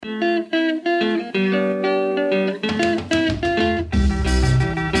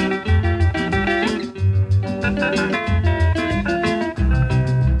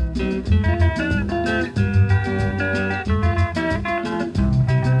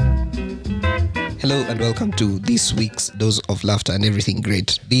Hello and welcome to this week's Dose of Laughter and Everything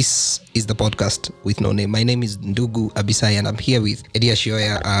Great. This is the podcast with no name. My name is Ndugu Abisai and I'm here with Eddie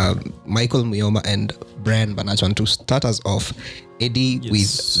Ashioya, Michael Muyoma and Brian Banachwan. To start us off, Eddie,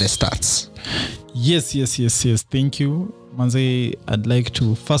 with the stats. Yes. Thank you. Manze, I'd like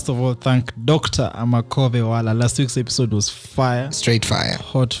to first of all thank Dr. Amakove Wala. Last week's episode was fire. Straight fire.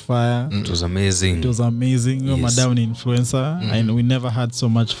 Hot fire. It was amazing. Yes. Madam influencer. And we never had so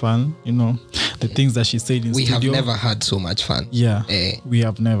much fun. You know, the things that she said in studio. We have never had so much fun. Yeah. We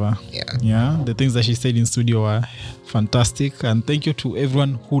have never. Yeah. The things that she said in studio were fantastic. And thank you to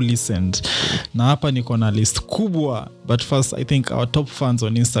everyone who listened. Na hapa niko na list kubwa. But first, I think our top fans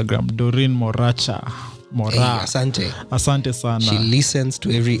on Instagram, Doreen Moracha. Mora. Hey, asante sana. She listens to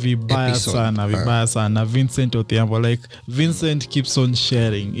every episode. Vibaya sana. Vincent Odhiambo, like Vincent keeps on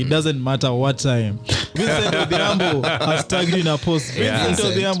sharing. It doesn't matter what time. Vincent Odhiambo has tagged in a post. Vincent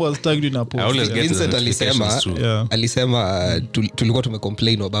Odhiambo has tagged in a post. I always get Vincent alisema tulikuwa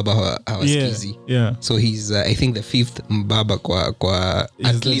tumecomplain baba hawasikizi. Yeah. So he's I think the fifth mbaba kwa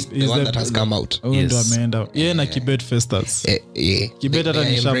at least the one that has come out. Ndo ameenda. Yeye na Kibet Festus. Kibet hata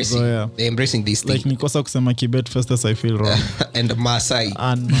ni shamzoea. They're embracing this thing. Like nikosa kusema Kibet Festus, I feel wrong. And Masai.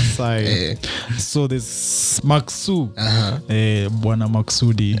 So there's Maksu. Bwana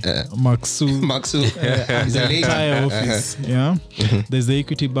Maksudi. Maksu. Is the entire office. Yeah. There's the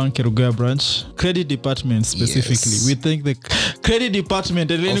Equity Bank Kerugoya branch. Credit department specifically. We think the credit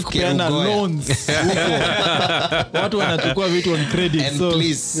department eleni kupeana loans. Watu wanachukua vitu on credit. And so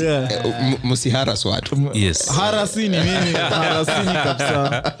please musiharas watu. Yes. Harasini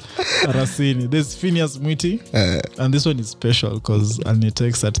kabisa. Harasini. There's Phineas Mwiti. And this one is special because I'll need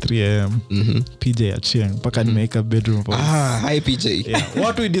text at 3 a.m. PJ Achieng. Paka nimeka a bedroom voice. Hi PJ. Yeah.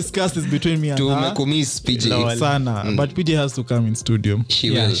 What we discussed is between me and her. Tumekumiss PJ. Sana. But PJ has to come in studio.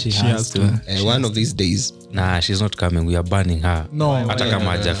 She has to. One of these days. Nah, she's not coming. We are banning her. No. Hata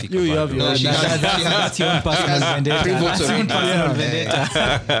kama hajafika. You have your that's your own personal vendetta.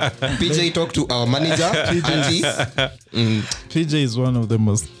 PJ talk to our manager. PJ is one of the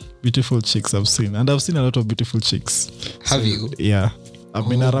most beautiful chicks I've seen, and I've seen a lot of beautiful chicks. Have you? Yeah, I've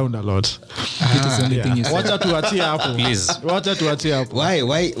been around a lot. Wacha tuachie hapo. Please. Wacha tuachie hapo.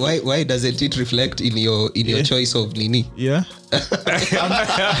 Why doesn't it reflect in your choice of nini? Yeah.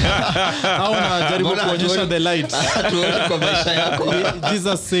 Hauna jaribu kuonyesha the light. Tuone kwa maisha yako.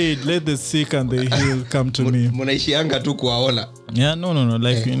 Jesus said, "Let the sick and the healed come to me." Munaishianga tu kuwaona. Yeah, no.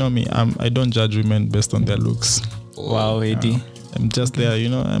 Like you know me, I don't judge women based on their looks. Wow, Eddie. I'm just there, you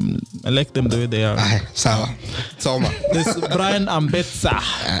know. I like them the way they are. Sawa. Soma. There's Brian Ambetsa.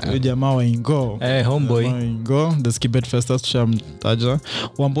 Jamaa wa Ingo. Homeboy. Ingo. There's Kibet Festus Shamtaja.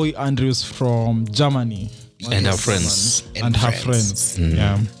 One boy Andrews from Germany. And her friends. And her friends.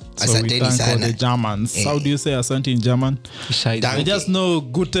 Yeah. So we thank all the Germans. How do you say asante in German? I just know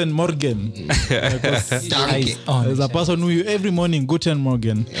Guten Morgen. There's a person who you every morning, Guten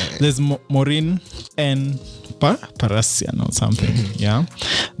Morgen. There's Maureen and Parasian or something. Yeah.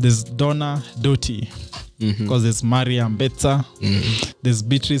 There's Donna Doty. Because there's Maria Mbetsa. There's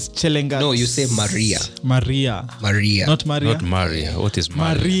Beatrice Chelengat. No, you say Maria. Not Maria. Not Maria. What is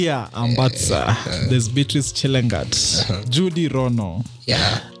Maria? Maria Ambatsa. There's Beatrice Chelengat. Judy Rono.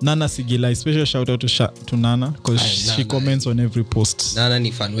 Yeah. Nana Sigilai. Special shout out to Nana because she comments on every post. Nana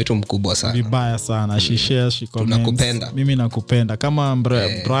ni fan wetu mkubwa sana. Vibaya sana. She shares, she comments. Tunakupenda. Mimi nakupenda. Kama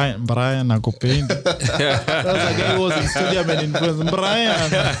Brian nakupenda. That's a guy who was in studio and influenced.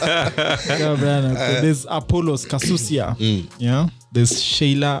 Brian. There's Apollos Kasusia. Yeah. There's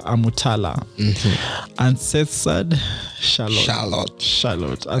Sheila Amutala. And Sethsad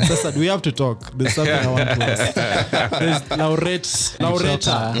Charlotte. And Sethsad, we have to talk. There's something I want to ask. There's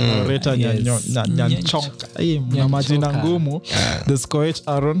Laureta Nyanchonka. Majina ngumu. There's Koech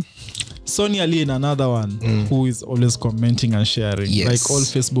Aaron. Sonia Lee, another one who is always commenting and sharing. Yes. Like all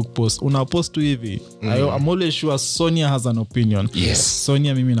Facebook posts. Una post tu hivi. I'm always sure Sonia has an opinion. Yes.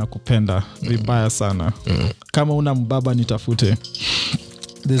 Sonia, mimi nakupenda. Vibaya sana. Kama una mbaba nitafute.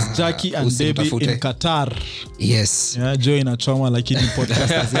 There's Jackie and Debbie in Qatar. Yes. Yeah, Joe inachoma lakini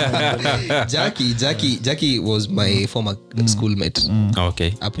podcast. Jackie was my former schoolmate.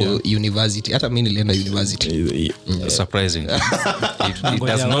 Okay. Hapo university. Hata mimi nilienda university. Surprising. It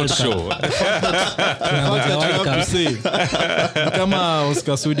does not show. Kama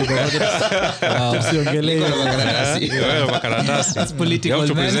Oscar Sudi usiongelee. It's political. You have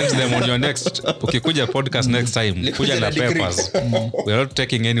to present them on your next. Ukikuja podcast next time, kuja na papers. We are not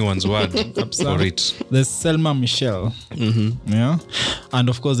taking anyone's word for it. There's Selma Michelle. Yeah. And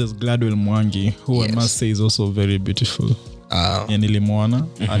of course there's Gladwell Mwangi, who I must say is also very beautiful. nilimwona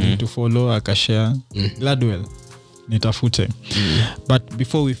alitufollow akashare Gladwell nitafute but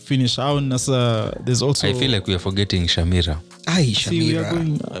before we finish there's also I feel like we are forgetting Shamira. Shamira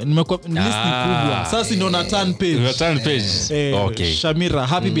sasa ndo na turn page Okay. Shamira,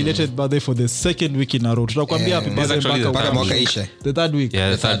 happy belated birthday for the second week in a row. Tutakwambia happy birthday mpaka mwaka ishe. The third week.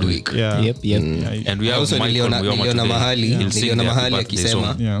 Yeah, the third week. Yeah. Yep. And we have also Michael Muyoma niliona mahali today.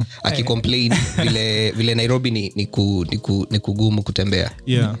 akisema Yeah. akicomplain vile Nairobi ni kugumu kutembea.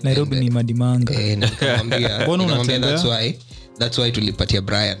 Yeah. Nairobi ni madimanga. Nikamwambia that's why tulipatia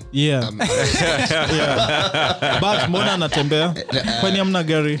Brian. Yeah. But mbona anatembea? Kwani hamna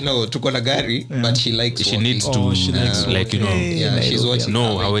gari? No, tuko na gari but she needs to she likes like she's watching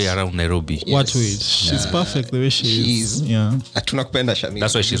know her way around Nairobi. Yes. What way? She's perfect the way she is. Yeah. Tunakupenda Shamira.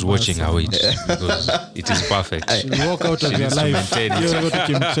 That's why she's watching her weight because it is perfect. She'll walk out of your life. You're going to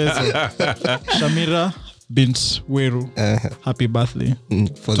kimchezo. Shamira bint Weru, happy birthday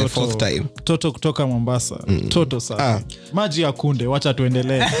for the fourth time. Toto kutoka Mombasa. Toto sana. Maji ya kunde, wacha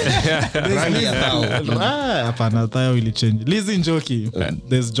tuendelee. Rangi ya thao. Hapana, thao ili change. Lizzie Njoki,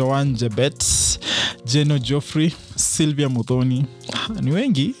 there's Joanne Jebet, Jeno Joffrey, Sylvia Muthoni. Ni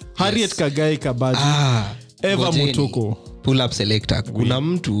wengi. Harriet Kagai Kabaji. Eva Mutuko. Pull up selector. Kuna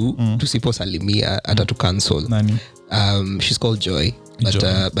mtu tusiposalimia hata tu cancel. Nani? She's called Joy.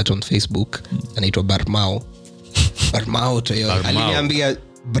 But on Facebook anaitwa Barmao Toyo aliniambia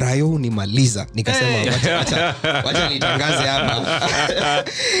Brayo nimaliza nikasema wacha nitangaze hapa.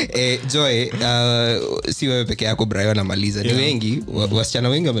 Joy, si wewe peke yako Brayo anamaliza, ni wengi wasichana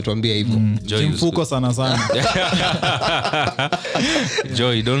wengi wametuambia hivyo. Mfuko sana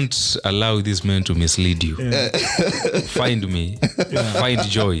Joy, don't allow these men to mislead you. Find me, find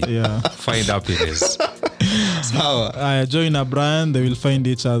joy, find happiness. Sawa. Joy na Brian, they will find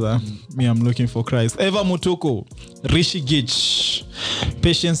each other. Me, I'm looking for Christ. Eva Mutuko, Rishi Gitch,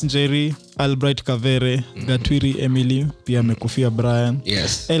 Patience Njeri, Albright Kavere, Gatwiri Emily, pia amekufia Brian.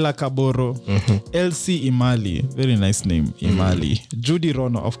 Yes. Ella Kaboro, LC Imali, very nice name, Imali. Judy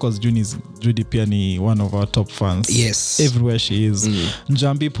Rono, of course Judy pia ni one of our top fans. Yes. Everywhere she is.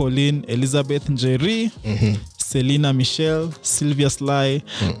 Njambi Pauline, Elizabeth Njeri, Selina Michelle, Sylvia Sly,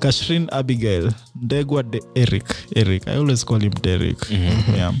 Kashrin Abigail, Ndegwa Eric. I always call him Derek.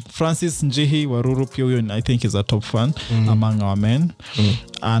 Yeah. Francis Njihi Waruru Pioyon, I think is a top fan among our men.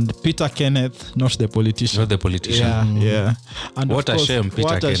 And Peter Kenneth, not the politician. Not the politician. Yeah. And what a shame,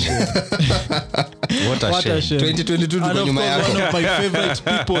 Peter Kenneth. What a shame. 2022 and tuko nyuma yako. One of my favorite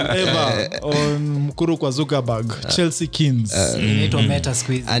people ever on Mkuru kwa Zuckerberg, Chelsea Kins. Inaitwa Meta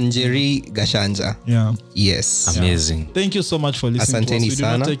Squeeze. Anjeri Gashanja. Yeah. Yes. Amazing. Thank you so much for listening to us. We do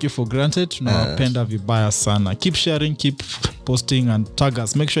not take you for granted. Tunawapenda vibaya sana. Keep sharing, keep posting and tag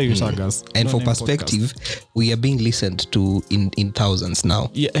us. Make sure you tag us. And for perspective, we are being listened to in thousands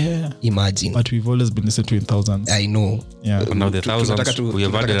now. Yeah. Imagine. But we've always been listened to in thousands. I know. Yeah. Now the thousands, we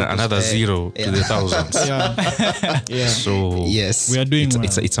have added another zero to the thousands. Yeah. So yes, we are doing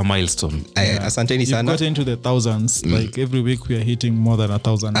it's a milestone. Asanteni sana. You've got into the thousands. Like every week we are hitting more than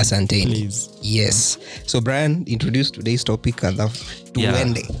 1,000. Asanteni. Please. Yes. So Brian, introduce today's topic and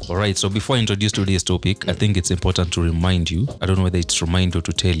all right. So before I introduce today's topic, I think it's important to remind you. I don't know whether it's remind or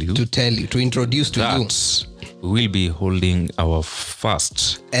to tell you. To introduce to you. We will be holding our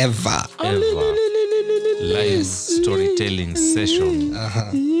first ever live storytelling session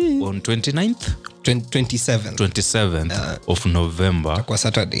on 29th? 27th of November. Kwa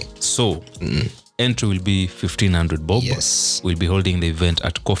Saturday. So, entry will be 1,500 bob. Yes. We'll be holding the event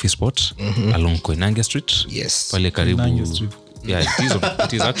at Coffee Spot along Koinange Street. Yes. Pale karibu. Koinange Street. Yeah,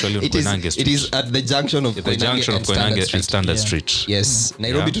 it is actually on Koinange Street. It is at the junction of Koinange and Standard Street. Yes.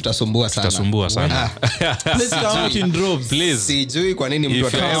 Nairobi tutasumbua sana. Please come out in droves. Please. Sijui kwa nini mtu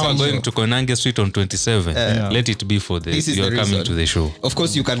if you're ever going to Koinange Street on 27, let it be for this. You're coming to the show. Of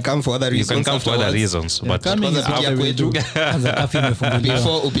course, you can come for other reasons. You can come for other reasons, but kwanza pitia kwetu.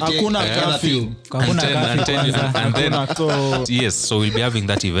 Before upitie. Hakuna curfew. And then yes, so we'll be having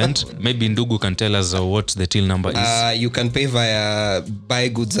that event. Maybe Ndugu can tell us what the till number is. You can pay via buy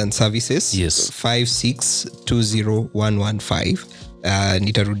goods and services. Yes. 5620115.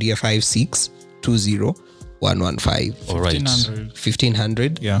 Nitarudia 5620115. All right.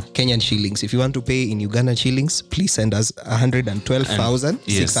 1,500 Kenyan shillings. If you want to pay in Ugandan shillings, please send us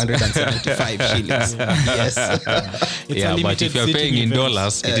 112,675 shillings. Yes. But if you're paying in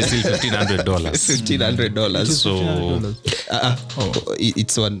dollars, it is still $1,500. $1,500. So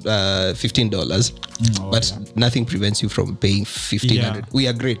it's $15. But nothing prevents you from paying $1,500. We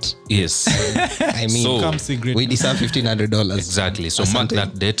are great. Yes. I mean, we deserve $1,500. Exactly. So mark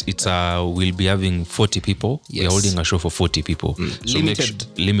that date. We'll be having 40 people. now we are holding a show for 40 people. So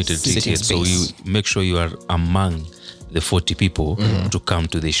limited tickets. So you make sure you are among the 40 people to come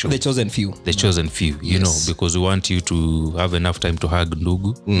to the show. The chosen few. You know, because we want you to have enough time to hug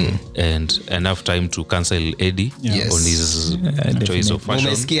Ndugu and enough time to cancel Eddie on his choice of fashion.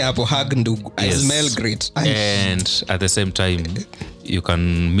 Umesikia hapo, hug Ndugu. I smell great. And at the same time, you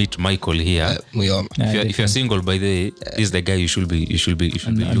can meet Michael here. Muyoma. If you're single, by the way, this is the guy you should be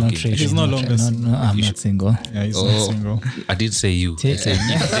looking. He's no longer no, I'm not single. Yeah, he's not single. I did say you. I said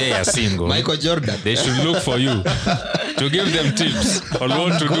if they are single, Michael Jordan. they should look for you to give them tips on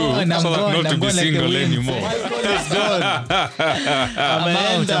what to do so that not to be single anymore. I'm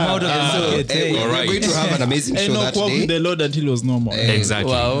out of the market. We're going to have an amazing show that walk day. with the Lord until it was normal.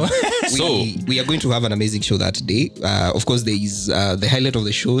 Exactly. Wow. We are going to have an amazing show that day. Of course, there is the highlight of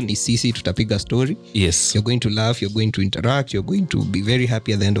the show ni Kisii tutapiga story. Yes. You're going to laugh, you're going to interact, you're going to be very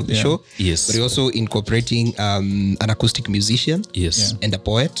happy at the end of the show. Yes. But you're also incorporating an acoustic musician. Yes. And a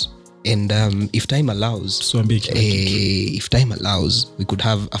poet. And if time allows, we could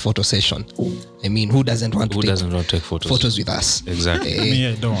have a photo session. I mean, who doesn't want to take photos with us? Exactly. Me,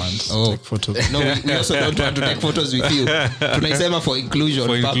 I don't want to take photos. No, we also don't want to take photos with you. Tunaisema for inclusion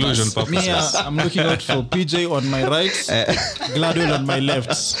purposes. Me, I'm looking out for PJ on my right, Gladwell on my left.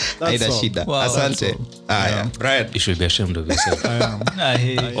 That's all. Shida. Wow. Asante. Brian. You should be ashamed of yourself.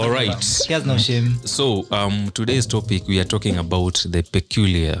 All right. He has no shame. So, today's topic, we are talking about the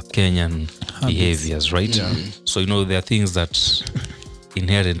peculiar Kenyan behaviors, right? Yeah. So, you know, there are things that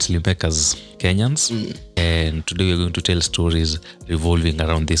inherently make us Kenyans. And today we're going to tell stories revolving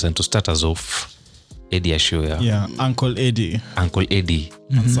around this. And to start us off, Eddie Ashoya. Yeah, Uncle Eddie.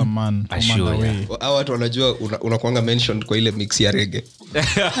 Some man from away. Hao watu wanajua unakuanga mentioned kwa ile mix ya reggae.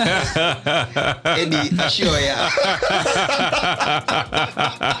 Eddie Ashoya.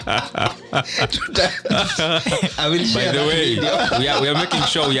 I will share. By the way, we are making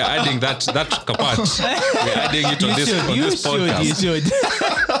sure we are adding that part. We are adding it on this podcast. You should.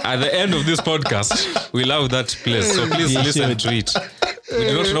 At the end of this podcast, we love that place. So please listen to it. We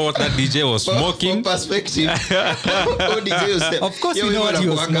do not know what that DJ was smoking. From perspective. Of course we know what he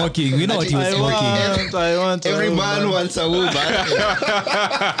was smoking. We know what he was smoking. I want every man wants a woman.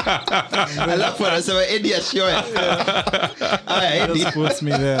 Alafu anasema Eddie Ashoya. Eddie just puts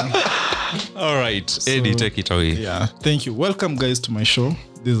me there. All right, Eddie, take it away. Yeah, thank you. Welcome, guys, to my show.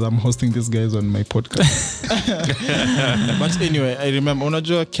 I'm hosting these guys on my podcast. But anyway, I remember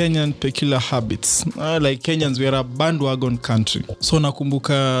unajua Kenyan peculiar habits. Like Kenyans, we are a bandwagon country. So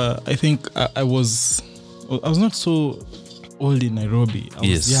nakumbuka, I think I was not so old in Nairobi. I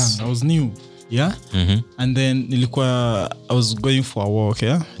was young. I was new. Yeah. And then I was going for a walk.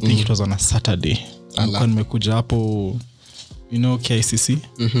 Yeah. I think it was on a Saturday. Nilikuwa nimekuja hapo, you know, KICC.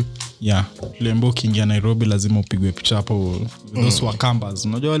 Yeah, tuliambiwa ukiingia Nairobi lazima upigwe picha hapo. Those wakambas.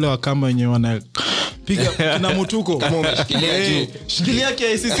 Unajua wale wakamba wenye wanapiga kina mutuko kama umeshikilia juu. Shikilia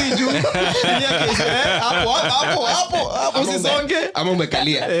KICC juu. Shikilia KICC. Hapo usisonge. Ama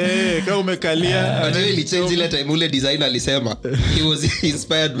umekalia. Kama umekalia. Unajua ili change ile time ule designer alisema he was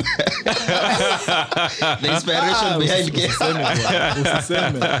inspired by the inspiration behind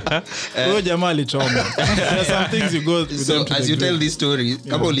usiseme. Huyo jamaa alichoma. There are some things you go with them to. As you tell this story,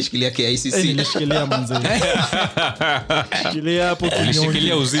 kama ulishikilia KICC. Nilishikilia manze. Shikilia hapo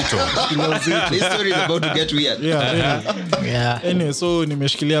Ulishikilia uzito. This story is about to get weird. Yeah. Anyway, so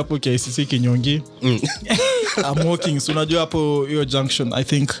nimeshikilia hapo KICC kinyongi. I'm walking. So unajua hapo hiyo junction, I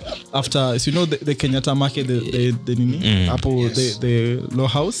think after, so you know the Kenyatta market, the nini hapo the law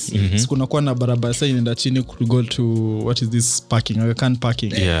house. So kunakuwa na barabara sasa inaenda chini to go to what is this parking,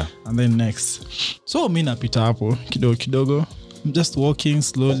 parking. Yeah. And then next. So mimi napita hapo kidogo. I'm just walking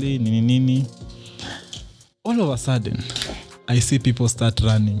slowly, nini. All of a sudden, I see people start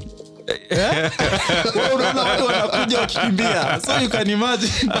running. Unaona watu wanakuja wakikimbia. So you can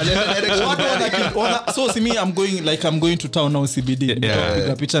imagine. So see me, I'm going to town now CBD.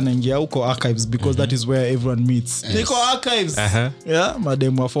 Nikapiga picha naingia huko archives because that is where everyone meets. Yes. Niko archives. Yeah,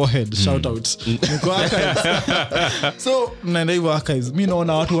 madam wa forehead, shout out. Niko archives. So naenda hivyo archives. Mimi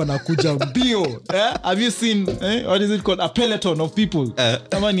naona watu wanakuja mbio. Have you seen what is it called, a peloton of people?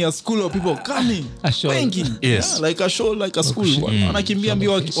 Kama ni a school of people coming. A show. Yes. Yeah, like a show, like a school. Wanakimbia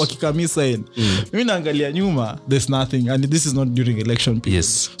mbio wakikamisa in. Mimi naangalia nyuma, there's nothing, and this is not during election period.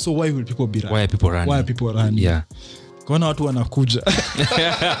 Yes. So why will people be running? Why are people running? Yeah. Kuna watu wanakuja.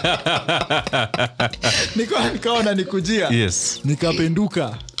 Nikaona nikujia. Yes.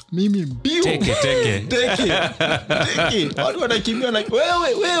 Nikapenduka. mimi mbio Teke. Watu wanakimbia like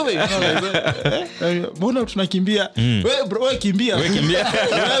wewe mbona tunakimbia wewe bro wewe kimbia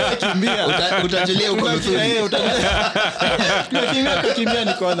utajulia uko mzuri kimbia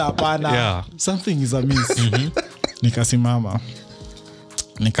nikaona hapana something is amiss. Nikasimama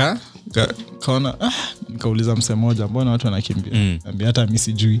kaona nikauliza mse moja mbona watu wanakimbia ambia hata mimi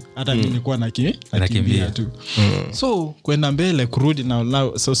sijui hata mimi nilikuwa nakimbia tu so kwenda mbele kurudi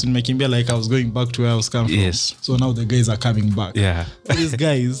now so nimekimbia like I was going back to where I was coming from. So now the guys are coming back. These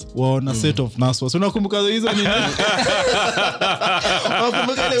guys were on a set of naswa. So unakumbuka hizo ni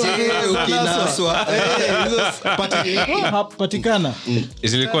unakumbuka ile ukinaswa hizo patikana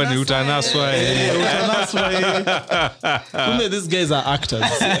zilikuwa ni utanaswa kumbe these guys are actors.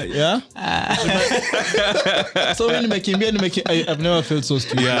 So when nimekimbia I've never felt so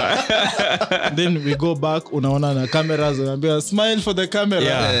stupid. Then we go back unaona na cameras unaambia smile for the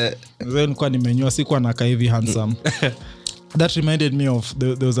camera. Then kwa nimenywa sikuwa nakaa hivi handsome. That reminded me of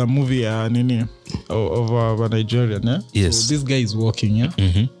there was a movie of a Nigerian so this guy is walking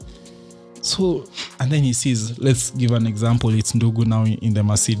so and then he sees, let's give an example, it's Ndugu now in the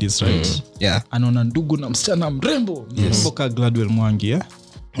Mercedes, right? Anaona Ndugu na msichana mrembo ka Gladwell Mwangi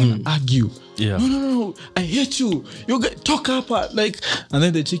argue. No, I hate you talk up like, and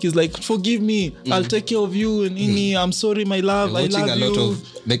then the chick is like, forgive me, I'll take care of you and I'm sorry my love, I love you. A lot of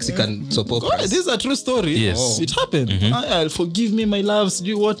Mexican soap operas. This is a true story. It happened. I'll forgive me my love,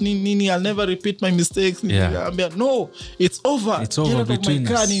 do what nini, I'll never repeat my mistakes. No, it's over get out of my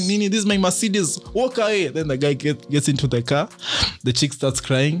car nini, this is my Mercedes, walk away. Then the guy gets into the car, the chick starts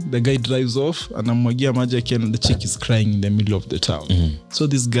crying, the guy drives off and amwagia maji again, and the chick is crying in the middle of the town. So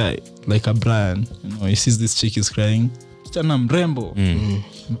this guy like a Brian, he sees this chick is crying, msichana mrembo.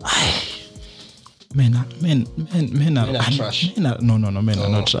 Men are trash. Men are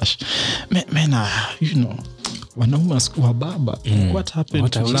not trash. Men are, wanaume wa baba. What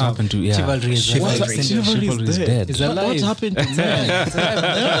happened to love? Chivalry is dead. What happened to men?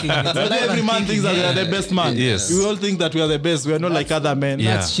 Every man thinks that we are the best man. We all think that we are the best. We are not like other men.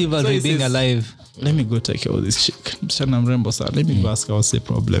 That's chivalry being alive. Let me go take care of this chick. Msichana mrembo sana. Let me go ask her what's the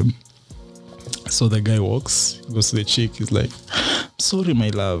problem. So the guy walks, goes to the chick, he's like, sorry my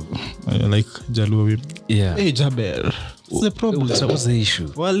love, like Jaluo. Hey Jaber, what's the problem? What's the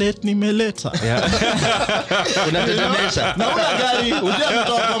issue? Wallet nimeleta. Unatetemesha. Naona gari,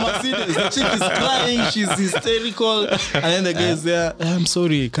 unamtoka Mercedes. The chick is crying, she's hysterical, and then the guy is there. I'm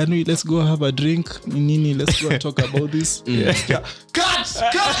sorry, let's go have a drink? Nini, let's go and talk about this. Cut!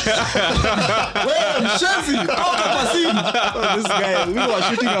 Wait, Mshenzi, talk about scene. This guy, we were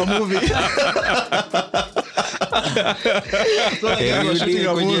shooting a movie. It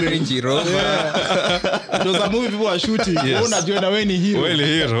was a movie people were shooting. Unajua na wewe ni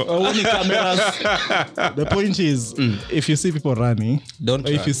hero. Only cameras. The point is, if you see people running,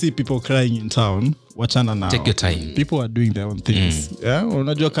 if you see people crying in town, wachana now. Take your time. People are doing their own things.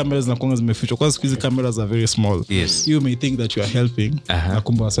 Unajua cameras na kuanga zimefichwa. Kwa sababu hizi cameras are very small. You may think that you are helping. Na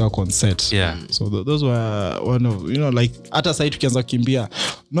kumbe wasa wako on set. So those were one of, like hata sasa tukianza kukimbia.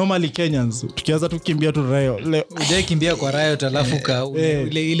 Normally Kenyans tukianza tukimbia tu rayo. Ujai kimbia kwa rayo alafu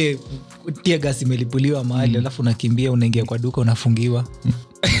ile tear gas imelipuliwa mahali alafu unakimbia unaingia kwa duka unafungiwa.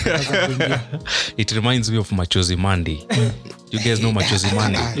 It reminds me of Machozi Monday. You guys know Machozi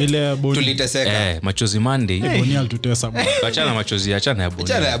Monday? Ile Boni tuliteseka. Machozi Monday. Boni alitutesa bwana. Achana Machozi, achana ya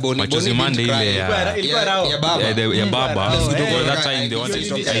Boni. Machozi Monday ile ya baba. That time they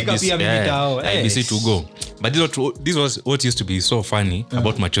wanted IBC to go. But this was what used to be so funny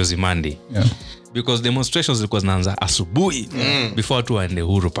about Machozi Monday. Because demonstrations zilikuwa zinaanza asubuhi before watu waende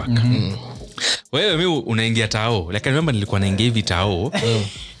Uhuru Park. Wewe mimi unaingia tao, like I remember nilikuwa naingia hivi tao.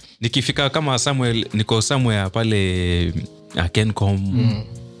 Nikifika kama Samuel, niko somewhere pale Kencom.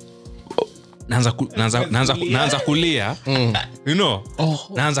 Naanza kulia.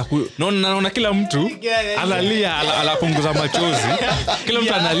 Naona kila mtu analia, anapunguza machozi. Kila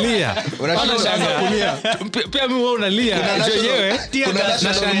mtu analia. Unashangaa kulia. Pia mimi wewe unalia. Yenyewe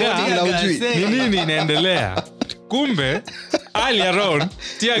nashangaa ni nini inaendelea. Kumbe all around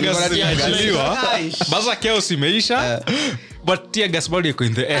tear gas ziliachiliwa. Basa chaos imeisha. But tear gas bado iko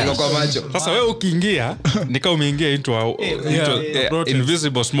in the air. Sasa wewe ukiingia nikao umeingia into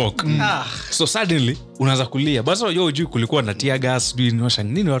invisible smoke. So suddenly unaanza kulia. Basi unajua ujui kulikuwa na tear gas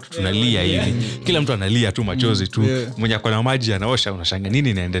nini watu tunalia hivi. Kila mtu analia tu machozi tu. Mwenye akona maji anaosha unashanga nini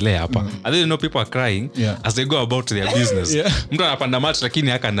inaendelea hapa. And then people are crying as they go about their business. Mtu anapanda mati lakini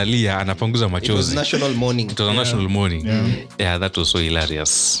haka analia anapunguza machozi. It was national mourning. Yeah, that was so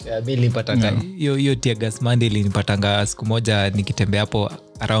hilarious. Mimi nilipatanga hiyo tear gas Monday nilipatanga siku moja moja nikitembea hapo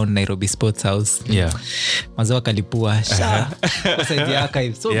around Nairobi Sports House. Mazee wakalipua kwa side ya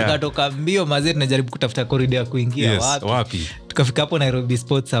archive. So tukatoka mbio mazee tunajaribu kutafuta corridor ya kuingia wapi. Tukafika hapo Nairobi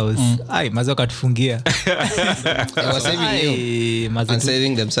Sports House. Mazee wakatufungia.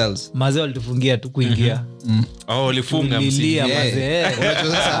 Saving themselves. Mazee walitufungia tu kuingia. Walifunga msilia mazee.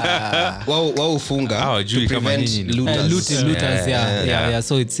 Wao ufunga. Hawajui kama nini looters. Yeah.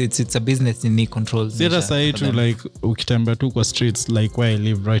 So it's a business in control. Sasa say to like ukitembea tu kwa streets like where I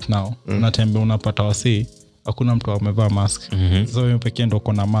live right now. Unatembea unapata wasee hakuna mtu amevaa mask. So wewe pekee ndo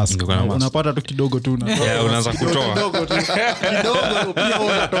uko na mask. Unapata tu kidogo tu unaanza kutoa. Kidogo pia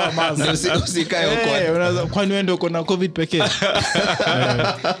unatoa mask. Usikae huko. Unaanza kwani wewe ndo uko na covid pekee.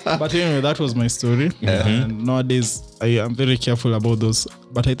 But anyway, that was my story. Nowadays I am very careful about those,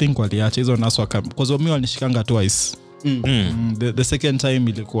 but I think waliacha hizo naswa because mimi walinishikanga twice. The second time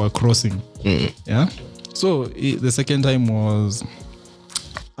ilikuwa crossing. Yeah. So the second time was,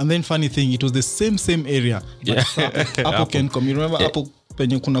 and then funny thing, it was the same area. Hapo Kencom, you remember hapo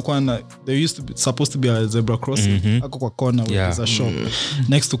penye kuna kwana, there used to be supposed to be a zebra crossing. Hapo kwa corner where there's a shop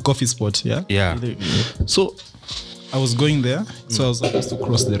next to coffee spot. So I was going there, so I was supposed to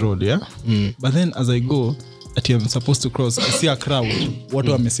cross the road. But then as I go, I'm supposed to cross, I see a crowd.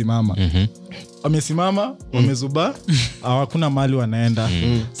 Watu wamesimama. Wamesimama, wamezuba, hakuna mahali wanaenda.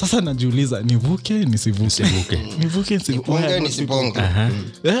 Sasa najiuliza nivuke nisivuke. Nivuke nisivuke. Nisiponge.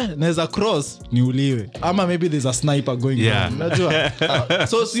 Naweza cross niuliwe. Ama maybe there's a sniper going on. Unajua?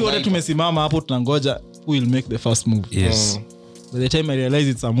 So si wote tumesimama hapo tunangoja who will make the first move. Yes. By the time I realize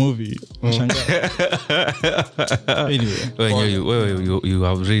it's a movie, anyway. You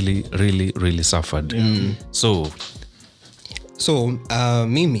have really suffered. So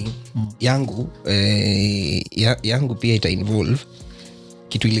mimi yangu yangu pia ita involve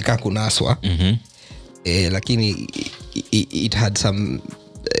kitu ilikaa kunaswa. Lakini it had some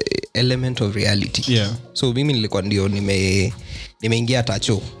element of reality. So mimi nilikuwa ndio nimeingia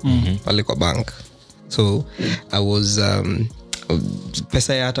tacho pale kwa bank. So I was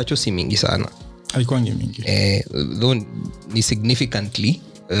pesa ya tacho si mingi sana. Haikuwa mingi. Though ni significantly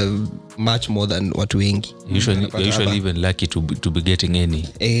much more than watu wengi. Usually even lucky to be getting any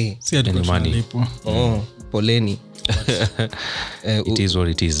money. Poleni. It is what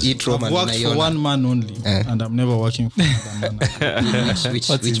it is. I've worked for one man only, and I'm never working for another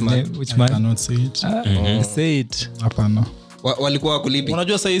man. Which man? I cannot say it. Say it. Hapana. Walikuwa wakulipi.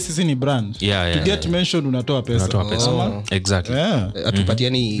 Unajua sasa hii sisi ni brand. To get mentioned unatoa pesa. Exactly.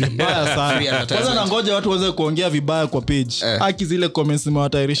 Atupatiani vibaya sana. Kwanza nangoja watu waanze kuongea vibaya kwa page. Haki zile comments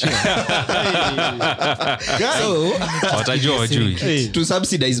nimewatayarishia. So watajua wajui. To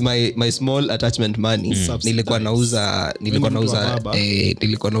subsidize my small attachment money, nilikuwa nauza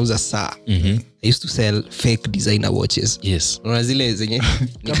saa. I used to sell fake designer watches. Yes. Unaona zile zenye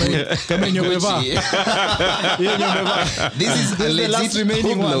kama nyomeva. Hiyo nyomeva. This is the last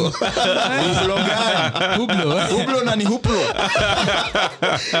remaining one. Hublo na ni huplo.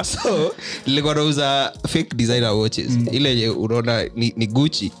 So nilikuwa nauza fake designer watches. Ile unaona ni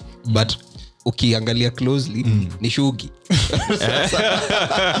Gucci but ukiangalia closely ni Shugi.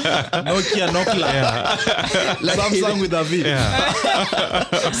 Nokia. Samsung with a V.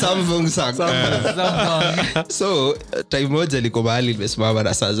 Samsung. So time moja niko mahali nimesimama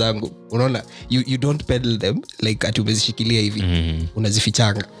na saa zangu. Unaona you don't peddle them like ati umezishikilia hivi.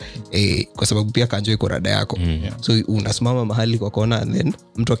 Unazifichanga. Kwa sababu pia kanjo iko rada yako. So unasimama mahali kwa kona and then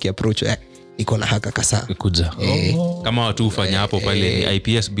mtu akiapproach iko na haka kasa kuja. Kama watu ufanya hapo pale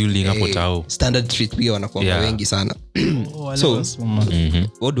IPS building hapo tao. Standard Street pia wanakuwa wengi sana. So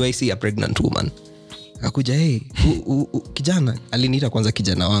what do I see a pregnant woman? Akuja kijana aliniita kwanza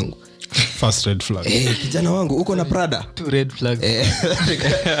kijana wangu. First red flag. Kijana wangu uko na Prada? Two red flags.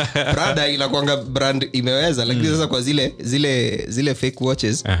 Prada inakuanga brand imeweza lakini sasa kwa zile fake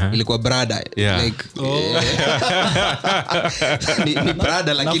watches ilikuwa Prada like ni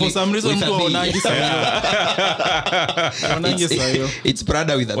Prada lakini for some reason mtu anaangi sayo. It's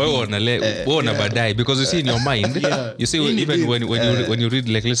Prada with a B. Wewe una badai because you see in your mind you see even when you read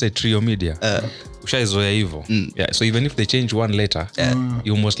like let's say Trio Media ushaizoea hivyo. So even if they change one letter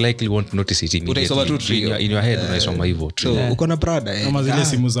you most likely won't notice it immediately. In your head unaisoma hivyo. So uko na Prada kama zile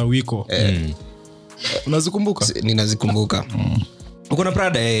simu za Wiko. Unazikumbuka? Ninazikumbuka. uko na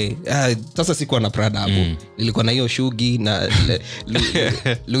Prada sasa sikuwa na Prada hapo. Nilikuwa na hiyo Shugi na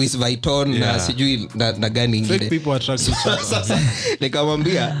Louis Vuitton na sijui na gani ingine. Fake people attract each other. Sasa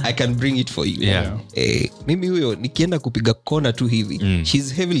nikamwambia I can bring it for you. Mimi huyo nikienda kupiga kona tu hivi.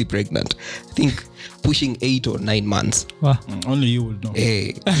 She's heavily pregnant. I think pushing 8 or 9 months. Only you would know.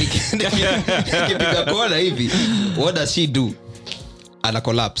 Nikipiga kona hivi, what does she do? Ana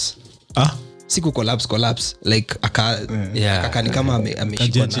collapse. Siku collapse like akakani kama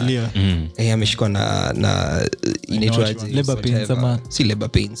ameshikwa na inaitwaje labor pains ama si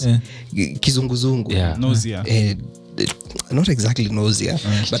labor pains kizunguzungu nausea not exactly nausea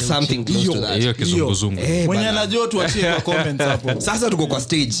but something close to that hiyo kizunguzungu mwenye anajua tuachie kwa comments hapo. Sasa tuko kwa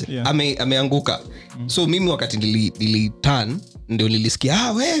stage ameanguka so mimi wakati nili turn ndio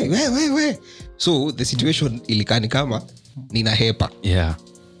nilisikia we so the situation ilikani kama nina hepa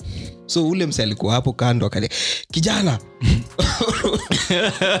so ule mse alikuwa hapo kando akale kijana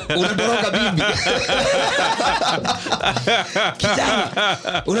unatoroka bibi kijana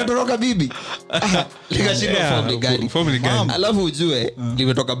unatoroka bibi likashindwa form gani alafu ujue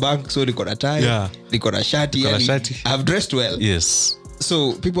nimetoka bank so niko na tie niko na shati yani I've dressed well yes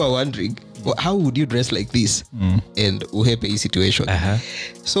so people are wondering how would you dress like this and uhepe hii situation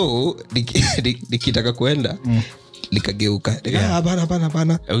so nikitaka kuenda likageuka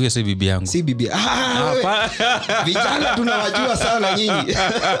hapana huyo si bibi yangu si bibi vijana tunawajua sana nyinyi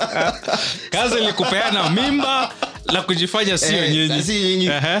kazi ilikupeana mimba la kujifanya sio nyinyi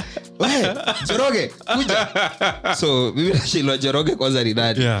wewe Joroge kuja so mimi nashindwa Joroge kwanza ni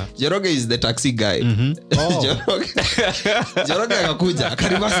nani Joroge is the taxi guy Joroge akakuja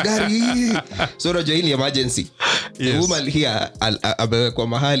akaribas gari so unajua hii emergency the woman here amewekwa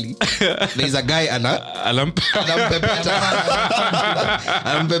mahali there is a guy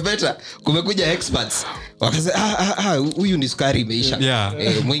anampepeta kumekuja experts wakasema huyu ni sukari imeisha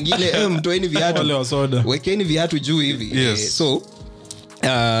mwingine mtoeni viatu wekeni viatu juu hivi so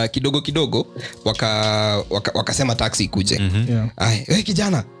kidogo wakasema taxi ikuje wewe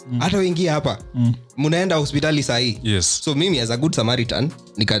kijana hata uingie hapa mnaenda hospitali saa hii so mimi as a good Samaritan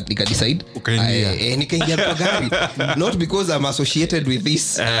nika decide nikaingia kwa gari not because I'm associated with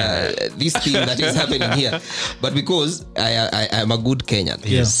this thing that is happening here but because I am a good Kenyan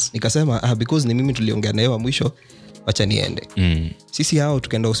nikasema because ni mimi tuliongea naye wa mwisho acha niende sisi hao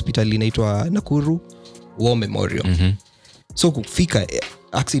tukaenda hospitali inaitwa Nakuru War Memorial so kufika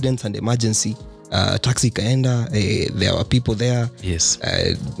accidents and emergency taxi kaenda there were people there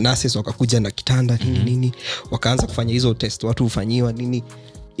nurses wakakuja na kitanda nini wakaanza kufanya hizo test watu ufanyiwa nini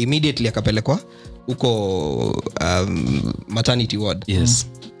immediately akapelekwa huko maternity ward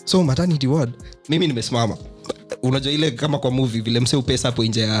so maternity ward mimi nimesimama unajua ile kama kwa movie vile mse upesa hapo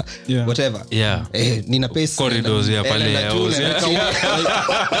nje ya whatever nina pesa corridors ya pale like a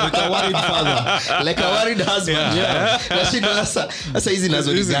worried father like a worried husband na shida sasa hizi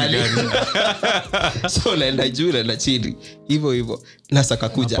nazo ni gani so naenda juu na chini hivyo nasa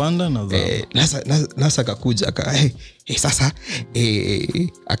kakuja nasa kakuja sasa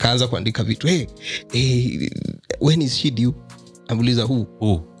akaanza kuandika vitu when is she due amuliza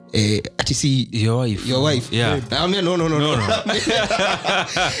who ati si your wife no.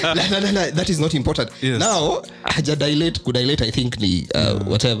 That is not important now haja dilate I think ni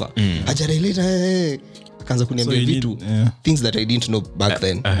whatever haja dilate akaanza kuniambia vitu things that I didn't know back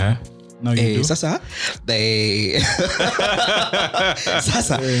then sasa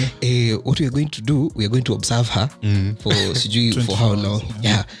what we are going to do we are going to observe her for how long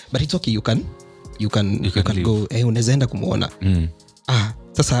but it's okay you can go unaweza enda kumuona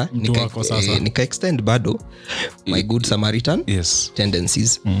sasa nika extend bado my good Samaritan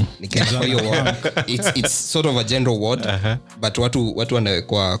tendencies nikaenda kwa hiyo ward it's sort of a general ward but watu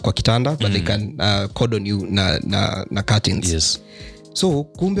wanawekwa kwa kitanda but they can cordon you na curtains so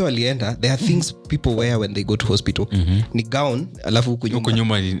kumbe walienda there are things people wear when they go to hospital ni gown alafu huko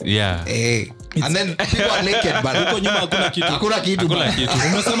nyuma and then people are naked but huko nyuma hakuna kitu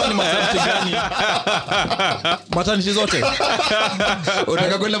umesema ni maternity gani maternity zote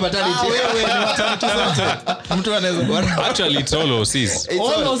unataka kwenda maternity wewe ni maternity zote mtu anaweza actually it's all OCs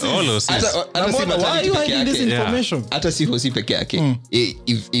hata si hosi peke yake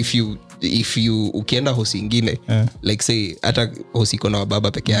if you ukienda hosi ingine like say hata hosi kona wa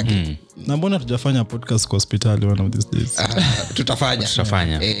baba peke yake na mbona tujafanya podcast kwa hospitali one of these days tutafanya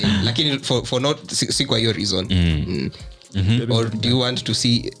lakini for not si kwa hiyo reason or do you want to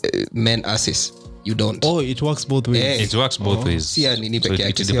see men asses you don't it works both ways it works both ways si nini peke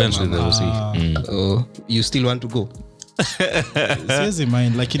yake it depends on the OC you still want to go Siwezi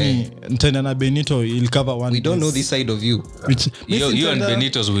mind lakini Ntenda na Benito will cover one. We don't know this side of you. You and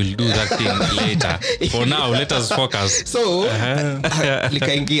Benitos will do that thing later. For now, let us focus. So,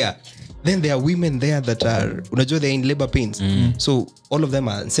 likaingia. Then there are women there that are, unajua they're in labor pains. So all of them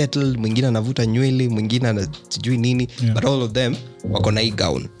are unsettled. Mwingine anavuta nywele, mwingine anasijui nini, but all of them wako na hii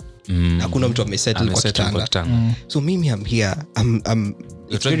gown. Hakuna mtu amesettle kwa kitanga. So mimi I'm here.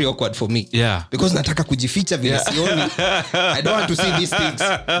 It's very awkward for me. Yeah. Because nataka kujificha vile sioni. I don't want to see these things.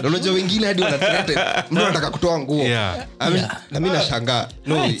 Unajua wengine hadi wanathreaten. Mtu anataka kutoa nguo. Na mimi nashangaa.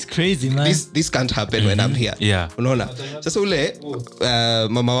 No, it's crazy, man. This can't happen when I'm here. Yeah. Unaona? Sasa ule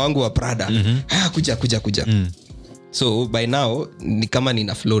mama wangu wa Prada. Kuja. So by now ni kama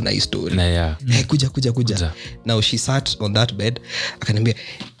nina flow na hii story. Kuja. Now she sat on that bed akaniambia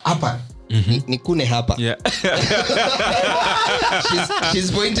hapa nikune hapa. Yeah.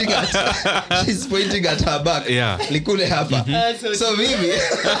 she's pointing at her back. Yeah. Nikune hapa. So mimi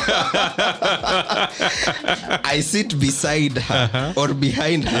I sit beside her or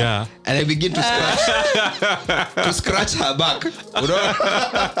behind her and I begin to scratch her back.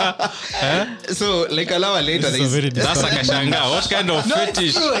 So like an hour later that's like a shanga. What kind of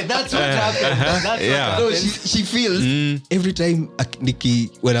fetish? That's what happened. No, she feels every time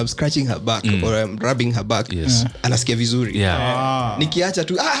when I'm scratching her back or I'm rubbing her back, anasikia vizuri. Nikiacha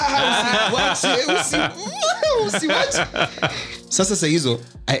tu usiwache. Sasa hizo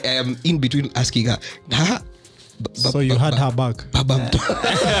I am in between asking her, so you had her back. Baba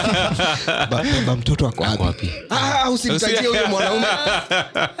mtoto wako wapi? Usimtajie huyo mwanaume.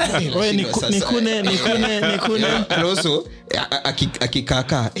 Wewe nikune. Also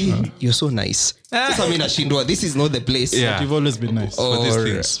akikaka, hey, you're so nice. Sasa mimi nashindwa, this is not the place. But you've always been nice for these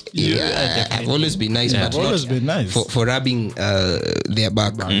things. I've always been nice, but always been nice for rubbing their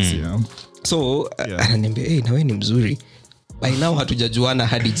back. So ananiambia, hey, na wewe ni mzuri. By now hatujajuana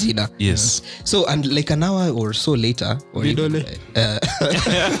hadi jina. Yes. So and like an hour or so later, or even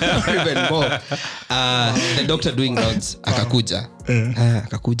more, the doctor doing rounds akakuja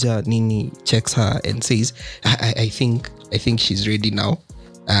nini, checks her and says I think she's ready now.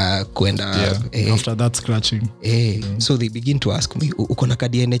 Kwenda after that scratching. So they begin to ask me, uko na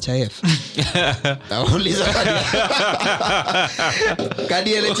kadi ya NHIF? Nauliza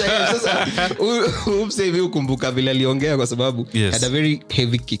kadi ya NHIF. Sasa umsemi ukumbuka vile aliongea kwa sababu had a very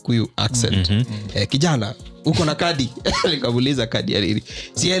heavy Kikuyu accent. Kijana, uko na kadi? Nikamuuliza kadi ya nini?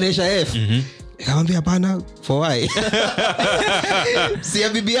 Si NHIF. Nikamwambia hapana, for why? Si ya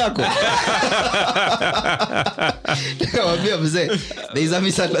bibi yako. Nikamwambia mzee, there is a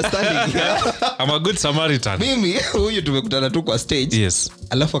misunderstanding here. I'm a good Samaritan. Mimi huyu tumekutana tu kwa stage. Yes.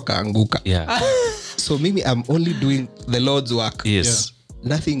 Alafu akaanguka. So mimi I'm only doing the Lord's work. Yes.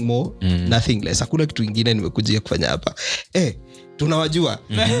 Nothing more, nothing less. Hakuna kitu kingine nimekujia kufanya hapa. Tunawajua.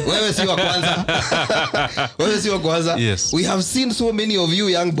 Wewe si wa kwanza. Yes. We have seen so many of you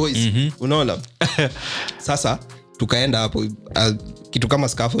young boys. Unaona? Sasa tukaenda hapo kitu kama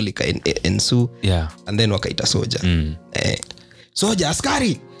scaffold ikaensu. And then wakaita soja. Soja,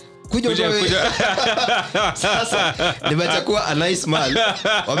 askari. Kuja. Sasa nimechukua a nice man.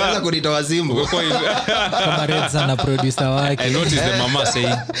 Wameanza kunita wazimu. Kama Red sana producer wake. I noticed the mama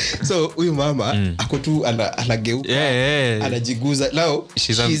saying. So huyu mama ako tu anageuka. Anajiguza. Now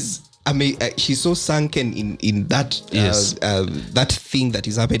she's so sunken in that that thing that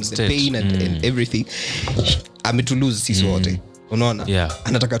is happening, the pain and everything. Ametulose sisi wote. Unaona?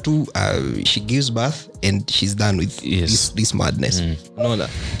 Anataka tu she gives birth and she's done with this madness. Unaona?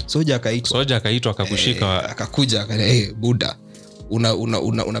 Soja akaitwa akakushika, akakuja akaniambia, buda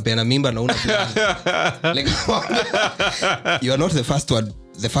unapeana mimba na una like, you are not the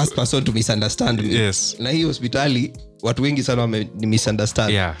first person to misunderstand me. Na hii hospitali watu wengi sana wame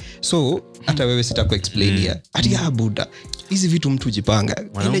misunderstand. So hata wewe sitaku explain here. Ati buda, hizi vitu mtu jipanga.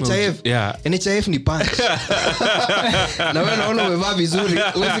 NHIF ni punch. Na wewe unaona umevaa vizuri,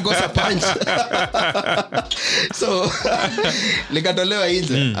 huwezi kosa punch. So nikatolewa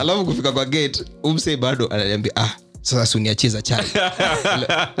nje. Alafu kufika kwa gate, umse bado ananiambia, sasa suniacheza chai.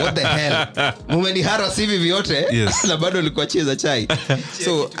 What the hell? Mumenihara sivi vyote na bado nilikuwa cheza chai.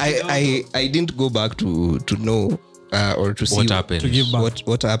 So I didn't go back to know or to see what happened, to give back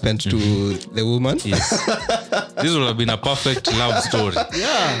what happened to the woman. This would have been a perfect love story.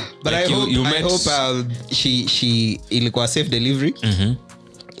 But like I hope she ilikuwa safe delivery.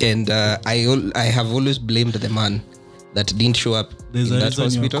 And I have always blamed the man that didn't show up. There's in a that reason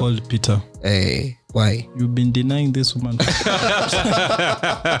hospital. You're called Peter. Why? You've been denying this woman.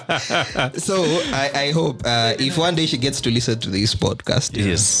 So I hope if one day she gets to listen to this podcast.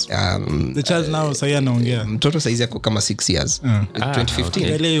 Yes. The child now say anaongea. Mtoto saizi ako kama 6 years.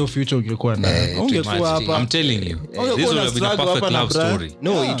 2015. Ile hiyo future ungekuwa na. Ungekuwa hapa. I'm telling you. This would have been a perfect love story.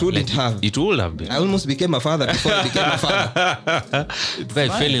 No, it wouldn't have. It would have been. I almost became a father before I became a father. I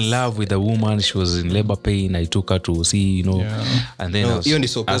fell in love with a woman. She was in labor pain. I took her to see, and then hiyo ni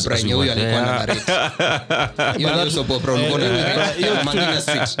soap opera yenye huyo alikuwa na narrate. Hiyo ni soap opera unaona Mangina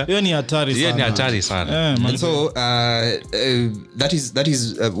Street. Hiyo ni hatari sana. And so that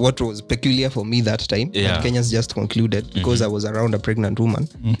is what was peculiar for me that time. Yeah. And Kenyans just concluded because I was around a pregnant woman.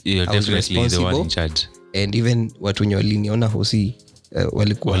 You're definitely the one in charge. And even watu wenye waliniona hosi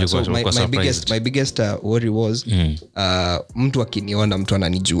walikuwa. So my biggest worry was mtu akiniona mtu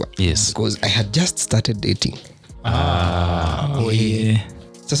ananijua. Yes. Because I had just started dating.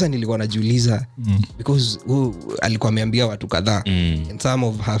 Sasa nilikuwa najiuliza because alikuwa ameambia watu kadhaa and some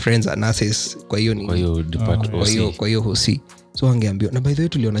of her friends are nurses kwa hiyo hosi. So angeambiwa na by the way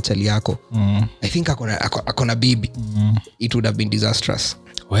tuliona chali yako. I think akona bibi. It would have been disastrous.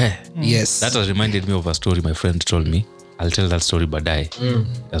 Where? Yes. That has reminded me of a story my friend told me. I'll tell that story baadaye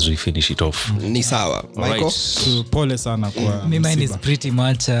as we finish it off. Ni sawa. Michael? Right. Pole sana kwa mine is pretty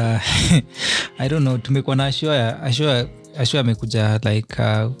much I don't know, tumekuwa na Ashua amekuja like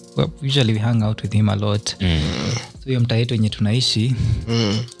usually we hang out with him a lot. So hiyo mtaa yetu yenye tunaishi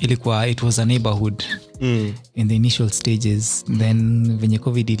ilikuwa it was a neighborhood in the initial stages. Then venye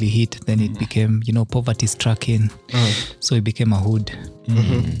COVID ili hit, then it became poverty struck in. So it became a hood.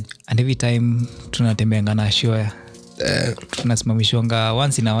 And every time tunatembeanga na Ashua tunasimamishonga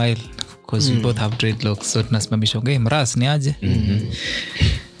once in a while because we both have dreadlocks. So tunasimamishonga mras ni aje.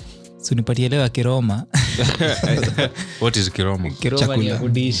 So nipatie leo Kiroma. What is Kiroma? Kiroma ni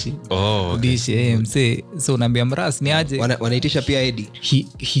kudishi. Oh, okay. Kudishi mse. So unaambia mras ni aje. Wanaitisha pia Eddie.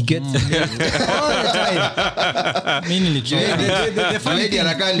 He gets all the time. Mimi nilichoka. The funny thing.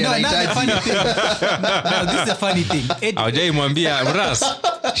 No, this is the funny thing. Hawajai mwambia mras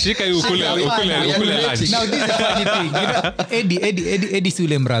shika hiyo ukule lunch. Now this is the funny thing. Eddie si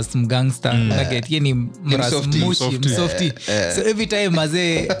ule mras mgangster. Like yeye mras msofty. So every time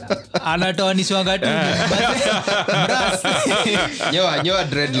mazee anatoa nishwanga tu mras. Nyoa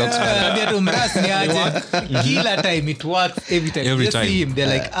dreadlocks. Anambia tu mras ni aje. Kila time it works every time. You see him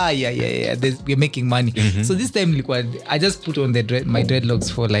they're like yeah we're making money. So this time nilikuwa I just put on my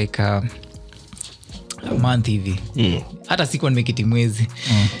dreadlocks for like a month hivi. Hata sikuwa nimekiti mwezi.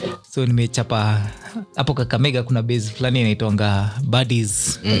 So nimechapa hapo Kakamega kuna base fulani inaitwanga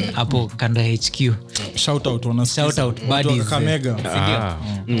Buddies hapo kando ya HQ. Shout out Buddies Kakamega.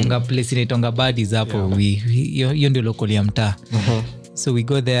 Kuna place inaitwanga Buddies hapo. Hiyo ndio local ya mtaa. So we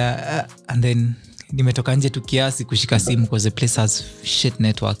go there and then nimetoka nje tu kiasi kushika simu because the place has shit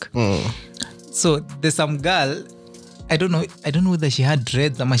network. So there's some girl I don't know whether she had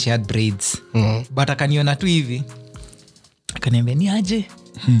dreads ama she had braids. But akaniona tu hivi. Akaniambia ni aje?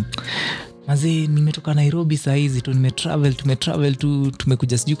 Maze nimetoka Nairobi saa hizi tu tumetravel tu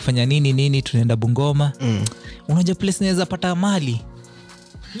tumekuja sijui kufanya nini tunaenda Bungoma. Unajua place naweza pata mali.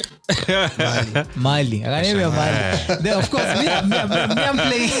 Mali. Akaniambia mali. Then of course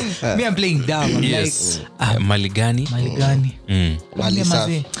I'm playing dumb. Yes. Like mali gani?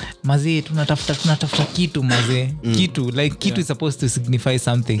 Maze tunatafuta kitu maze. Kitu like kitu is supposed to signify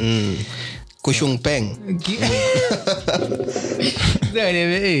something. Kushung peng.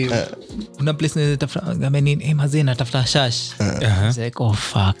 Kuna place maze natafuta shash. It's like oh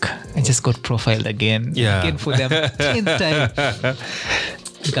fuck I just got profiled again for them 10th time.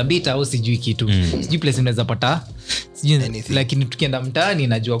 Nikabita au sijui kitu. Sijui place unaweza pata. Sijui lakini tukienda mtaani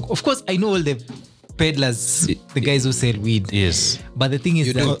najua. Of course I know all the peddlers, the guys who sell weed. Yes. But the thing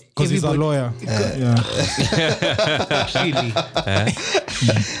is that because he's a lawyer. Really.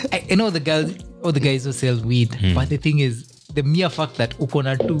 I know all the guys who sell weed. But the thing is the mere fact that uko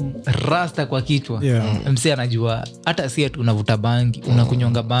na tu rasta kwa kichwa. Msee anajua hata si ati unavuta bangi,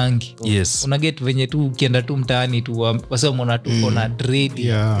 unakunyonga bangi. Yes. Unaget venye tu ukienda tu mtaani tu wasema una tu na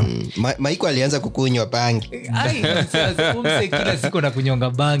dread. Maiko alianza kukunywa bangi. Msee kila siku na kunyonga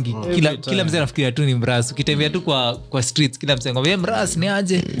bangi. Kila msee anafikiria tu ni mras. Ukitembea tu kwa streets kila msee ngombe mras ni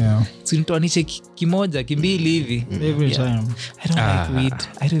aje? Sinitoanishe kimoja kimbili hivi. Every time. I don't like weed.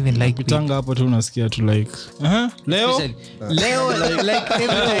 I don't even like weed. Kitanga hapo tu unasikia tu like leo like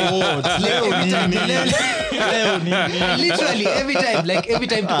every time. Literally every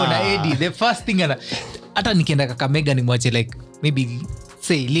time tuko na Eddie the first thing hata nikienda Kakamega ni mwache like maybe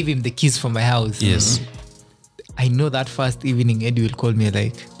say leave him the keys for my house. Yes. I know that first evening Eddie will call me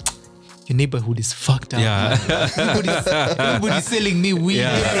like your neighborhood is fucked up. Yeah. Everybody's selling me weed.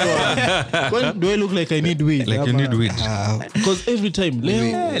 When do I look like I need weed? Like you need weed. Because every time,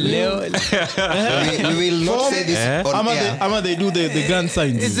 Leo. We will not say this on air. Ama they do the gun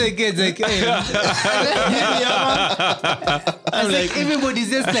signs. It's like I'm like everybody's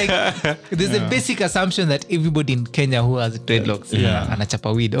just like there's a basic assumption that everybody in Kenya who has dreadlocks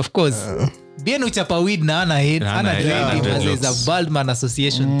anachapa weed. Of course. Bien uchapa weed na ana dreadlocks. There's a bald man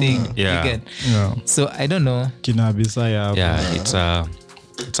association thing. Yeah. Again. So I don't know.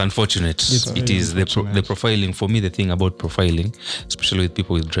 It's unfortunate. It is the profiling. For me, the thing about profiling, especially with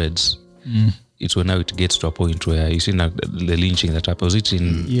people with dreads, it's when now it gets to a point where you see the lynching that happens. It's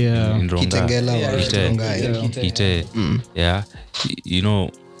in Ronga. Yeah. You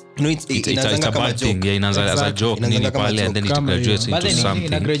know, it's a bad thing. Yeah, as a joke, and then it graduates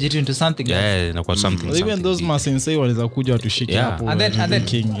into something. Yeah, something. Even those masensei wanaweza kuja tushike hapo. And then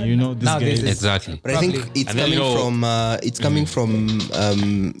king, you know, this guy is exactly. But I think it's coming from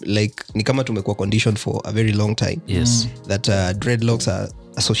like ni kama tumekuwa conditioned for a very long time. Yes. That dreadlocks are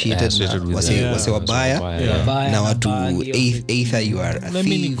associated with wabaya na watu either you are a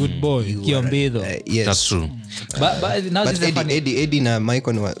thief, good boy, kiombedo. Yes, that's true. But now this is Eddie na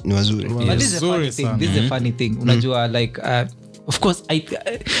Michael ni wazuri. But this is a funny thing. This is a funny thing. Unajua like of course I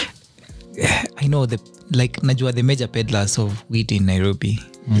know najua the major peddlers of weed in Nairobi.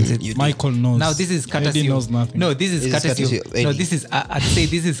 Michael knows. Now this is courtesy Eddie knows nothing. No, this is courtesy of Eddie. No, this is I'd say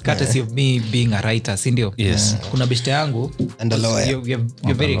this is courtesy of me being a writer, si ndio? Yes. Kuna beshte yangu And a lawyer.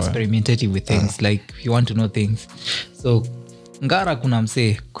 You're very experimentative with things, like you want to know things. So Ngara kuna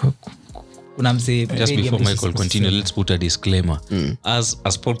msee just before Michael continue, let's put a disclaimer. As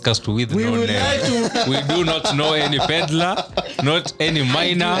podcast with no name, we do not know any peddler, not any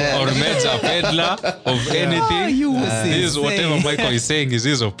minor or major peddler of anything. This is whatever Michael is saying is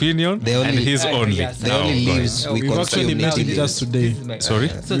his opinion and his only. The only leaves we actually met him just today. Sorry?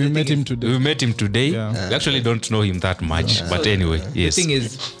 So We met him today. Yeah. We actually don't know him that much, but anyway, yes. The thing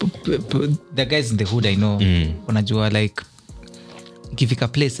is the guys in the hood I know unajua like ikifika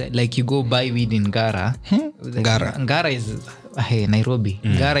place like you go buy weed in Ngara. Ngara is Nairobi.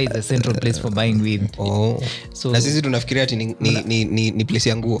 Ngara is the central place for buying weed. So na sisi tunafikiria ati ni place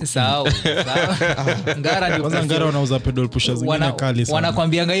ya nguo. Sawa. Ngara Ngara wanauza pedal pushers zingine kali sana.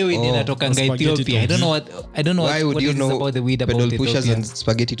 Wanakwambianga hiyo weed inatoka Ethiopia. I don't know Why would you know about the weed about pedal pushers Ethiopia. and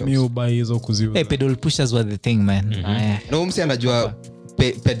spaghetti tops? Mimi buy hizo kuziuza. Hey, pedal pushers were the thing, man. No msi anajua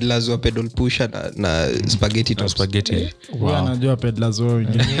peddlers wa pedal pusher na spaghetti tops. Wow. Anajua peddlers wao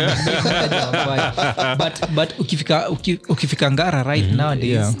wengine. but ukifika Ngara right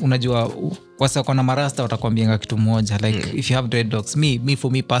nowadays unajua wasa kwa na marasta watakwambianga kitu moja like if you have dreadlocks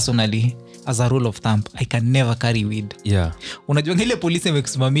for me personally as a rule of thumb I can never carry weed. Yeah. Unajua ile polisi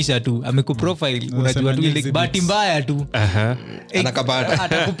amekusimamisha tu amekuprofile unajua tu like bahati mbaya tu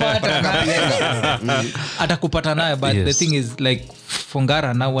atakupata nayo but the thing is like for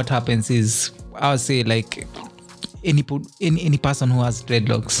Ngara now what happens is I would say like any person who has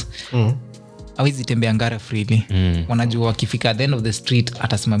dreadlocks hawezi tembea Ngara freely. Wanajua wakifika at the end of the street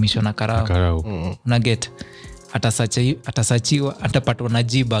atasimamishwa na karao. Unaget atasachiwa atapatwa na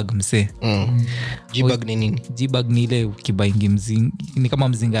G-bag msee. G-bag ni nini? G-bag ni ile ukibaingi mzinga ni kama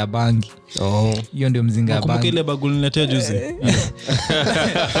mzinga ya bangi. Hiyo ndio mzinga ya bangi. Kumbuka ile bag uliniletea juzi.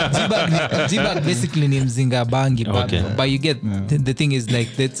 G-bag basically ni mzinga ya bangi but you get the thing is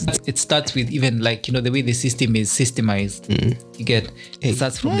like it starts with even like you know the way the system is systemized. You get it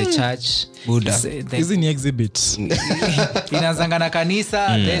starts from the church. Buddha. Hizi ni exhibits. Inaanzanga na kanisa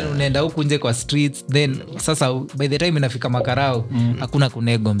then unaenda huku nje kwa streets then sasa by the time inafika makarao hakuna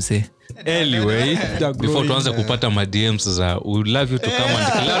kunego mse. Anyway, before tuanze kupata ma DMs za we would love you to come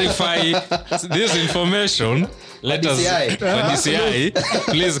and clarify this information. Let us DCI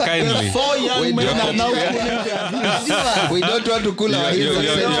please kindly. 4 young men are now we don't want to cool our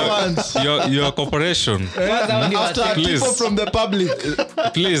your cooperation. after Please. people from the public.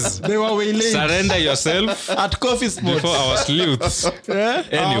 Please They were waylaid surrender yourself at coffee spots before our sleuths.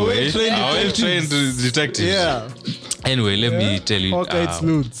 Anyway, our well-trained detectives. Yeah. Anyway, let me tell you. Okay, it's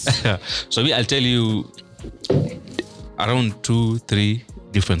sleuths. So I'll tell you around 2-3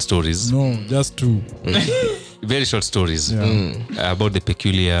 different stories. No, just 2. Very short stories about the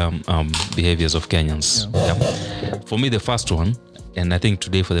peculiar behaviors of Kenyans. Yeah. For me, the first one, and I think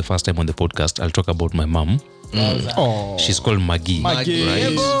today for the first time on the podcast, I'll talk about my mom. She's called Maggie.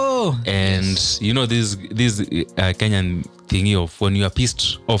 Right? And you know this Kenyan thingy of when you are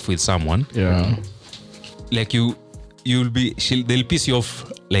pissed off with someone, like they'll piss you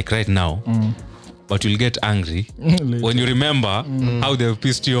off like right now. but you'll get angry when you remember how they've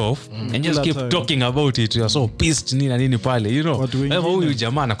pissed you off and just keep talking about it. You're so pissed nini pale, you know. Huyu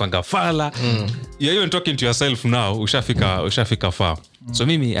jamaa anakwanga fala. You're even talking to yourself now, ushafika far. So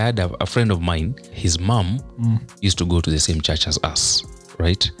mimi, I had a friend of mine, his mom used to go to the same church as us,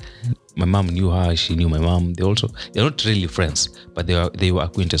 right? My mom knew her, she knew my mom. They're not really friends, but they were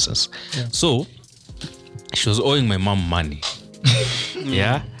acquaintances. Yeah. So she was owing my mom money.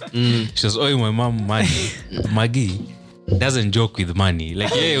 Yeah? She was owing my mom money. Maggie doesn't joke with money.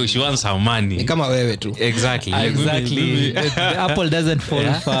 Like, yeah, she wants her money. Kama wewe tu. Exactly. Exactly. The apple doesn't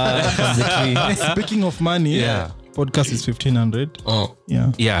fall far from the tree. Speaking of money, podcast is 1500. Oh.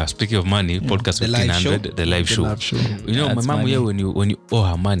 Yeah, speaking of money, podcast 1500, the live show. You know, my mom, when you owe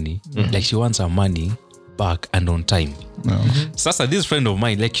her money, like she wants her money back and on time. Sasa this friend of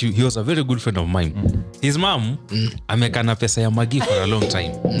mine, like he was a very good friend of mine. His mom amekana pesa ya Maggie for a long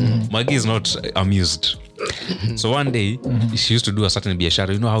time. Maggie is not amused. So one day she used to do a certain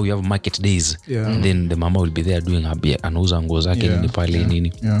biashara. You know how you have market days, and then the mama will be there doing her anauza nguo zake nini pale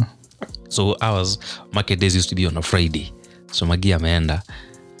nini. So ours market days used to be on a Friday. So Maggie ameenda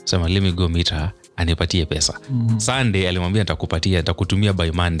sema let me go meet her anipatie pesa. Sunday alimwambia nitakutumia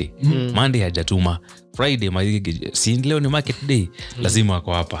by Monday. Monday hajatuma. Friday Maggie, si leo ni market day, lazima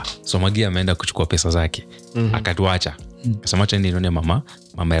ako hapa. So Maggie ameenda kuchukua pesa zake. Akatuacha. Akasema acha nione mama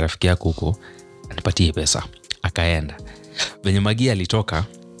ya rafiki yako huko anipatie pesa. Akaenda. Venye Maggie alitoka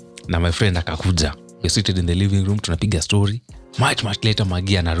na my friend akakuja. We seated in the living room tunapiga story. Much later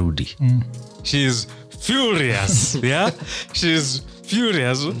Maggie anarudi. She's furious. Yeah? She's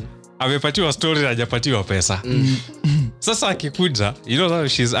furious. Amepatiwa story na hajapatiwa pesa. Sasa akikuja, you know how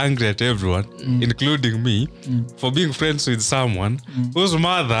she's angry at everyone, including me, for being friends with someone whose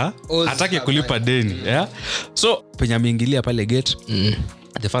mother hataki kulipa deni. Yeah? So penye ameingilia pale gate,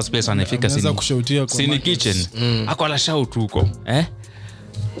 the first place anafika sini kitchen. Ako ala shout huko.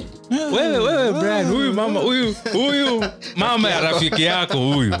 Wewe Brian, huyu mama ya rafiki yako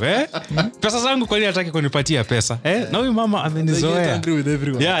huyu, pesa zangu kwa nini hataki kunipatia pesa, na huyu mama amenizoea. They get angry with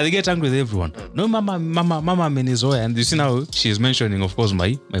everyone. Yeah, they get angry with everyone. No, mama amenizoea. And you see now she is mentioning of course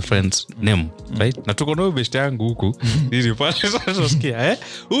my friend's name, right? Na tuko na best yangu huku nili pale sasa sikia,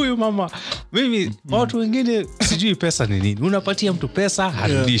 huyu mama mimi watu wengine sijui pesa ni nini. Unapatia mtu pesa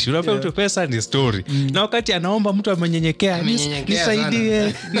harudishi, unapatia mtu pesa ni story. Na wakati anaomba mtu amenyenyekea,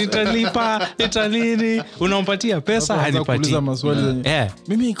 nisaidie, Lipa, nini, unampatia pesa hanipatii.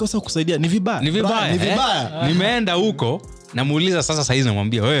 Mimi nikosa kusaidia ni vibaya. Nimeenda huko namuuliza sasa hizi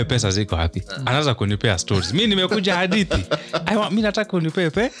namwambia wewe pesa ziko wapi? Anaanza kunipea stories. Mimi nimekuja hadithi. Mimi nataka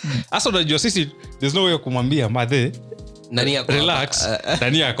unipepe. Sasa unajua sisi there's no way kumwambia madhe nani yako relax,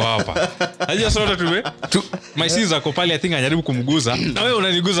 nani yako hapa. Haja sote my sis ako pale, I think anajaribu kumguza. Na wewe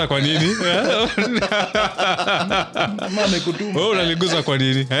unaniguza kwa nini? Mama amekutuma. Wewe unaniguza kwa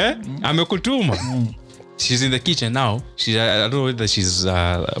nini? Amekutuma. She's in the kitchen now. I don't know whether she's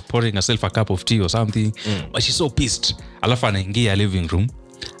pouring herself a cup of tea or something, but she's so pissed. Alafu anaingia living room,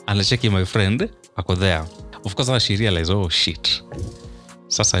 anacheki my friend ako there. Of course she realized, oh shit.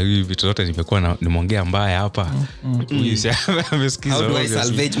 Sasa hivi vitu zote nimekuwa nimeongea mbaya hapa. Amesikiza. How do I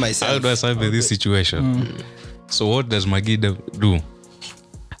salvage myself? How do I salvage this situation? So what does Maggie do?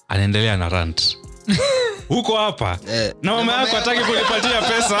 Anaendelea na rant. Huko hapa na mama yako hataki kunipatia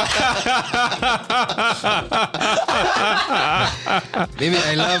pesa. Baby,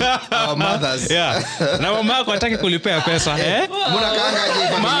 I love our mothers. Yeah. Na mama yako hataki kulipea pesa. Mnakaaje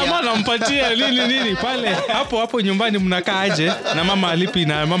familia? Mama nampatia nini pale. Hapo nyumbani mnakaaje na mama alipi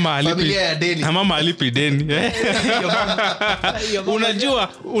familia ya deni. Na mama alipi deni.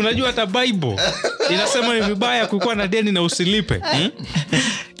 Unajua hata Bible inasema ni vibaya kukuwa na deni na usilipe.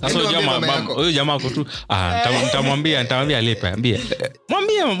 Sasa huyo jamaa ako tu nitamwambia alipe.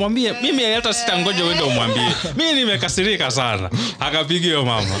 Mwambie mimi hata sitangoja uende umwambie. Mimi nimekasirika sana. Akapigia hiyo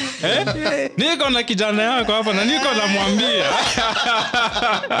mama. Niko na kijana yako hapa na niko namwambia.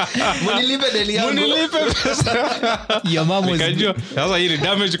 Munilipe deni yangu. Munilipe pesa. Your mom was sasa hii ni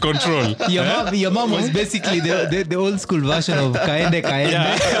damage control. Your mom was basically the old school version of kaende.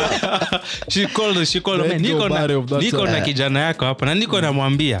 Yeah. She called me. Niko na kijana yako hapa na niko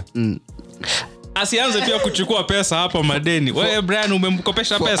namwambia. Asianze pia kuchukua pesa hapa madeni. Wewe Brian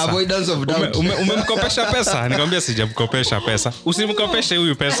umemkopesha pesa? Avoidance of doubt. Umemkopesha pesa? Nikamwambia sijamkopesha pesa. Usimkopeshe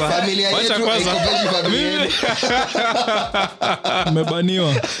huyu pesa. Wacha kwanza.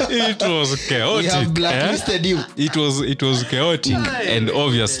 Umebaniwa. It was chaotic. We have blacklisted you. It was chaotic and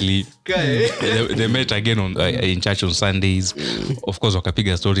obviously they met again in church on Sundays. Of course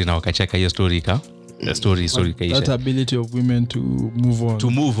wakapiga story na wakacheka hiyo story story kaisha. That ability of women to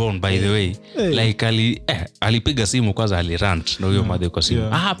move on by the way. Like alipiga simu kwanza alirant na huyo madhe kwa simu.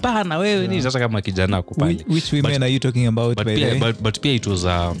 Hapana wewe ni sasa kama kijana ako pale. Which women are you talking about by the way? But pia it was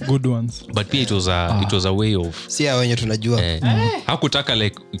a good ones. But pia it was a way of si wenye tunajua. Hakutaka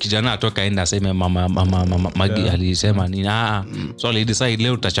like kijana atoka aenda aseme mama Magi alisema nini. So ali decide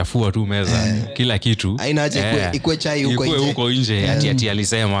leo tutachafua tu meza kila kitu. Haina haja ikue chai huko nje ati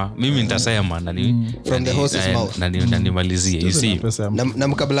alisema mimi nitasema nani from the horse's mouth. Nani malizie you see. Na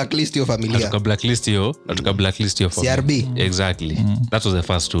mkablacklist your familia. Tukablacklist your CRB. Exactly. That was the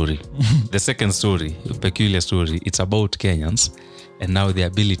first story. The second story, a peculiar story, it's about Kenyans and now the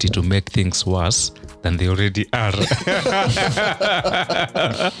ability to make things worse than they already are.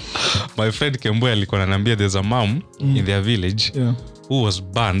 My friend Kembwe alikuwa ananiambia there's a mom in their village who was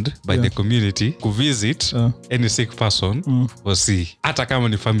banned by the community to visit any sick person or see hata kama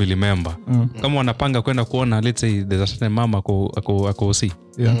ni family member. Kama wanapanga kwenda kuona, let's say there's a certain mama ako see.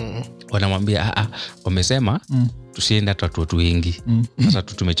 Wanamwambia wamesema tusiende watu wengi. Sasa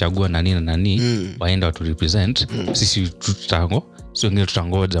tumechagua nani waenda watu represent. Sisi wengine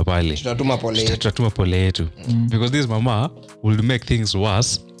tutangoja pale. Tutatuma pole yetu. Because this mama will make things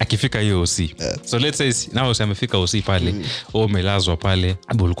worse akifika hiyo OC. So let's say now amefika OC pale, umelazwa pale,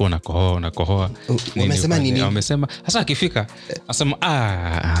 ulikuwa unakohoa. Wamesema nini? Wamesema sasa akifika asema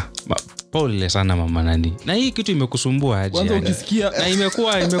pole sana mama nani. Na hii kitu imekusumbua aje? Kwanza ukisikia na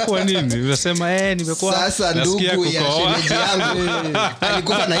imekuwa nini? Unasema nimekuwa sasa ndugu ya shemeji yangu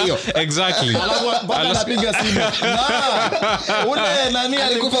alikufa na hiyo. Exactly. Anapiga simu. Ule nani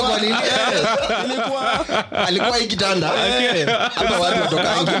alikufa kwa nini? Alikuwa hii kitanda. Hapa watu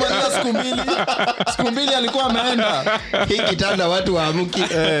kutoka siku mbili alikuwa ameenda. Hii kitanda watu waamki.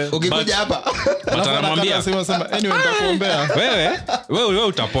 Ukikuja hapa watamwambia sema anyway nitakuombea. Wewe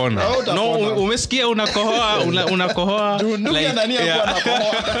utapona. No, umesikia unakohoa like nani alikuwa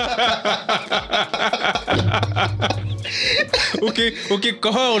anakohoa.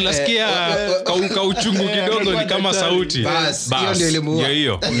 Ukikohoa unasikia kauchungu kidogo ni kama sauti. Bas hiyo ndio elimu.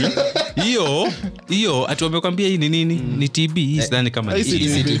 Hiyo ati wamekwambia hii ni nini? Ni TB. Hii sidhani kama ni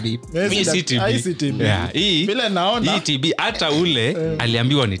TB. Vile naona hii TB hata ule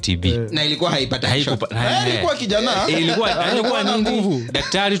aliambiwa ni TB. Na ilikuwa haipata. Ilikuwa kijana. Ilikuwa na nguvu.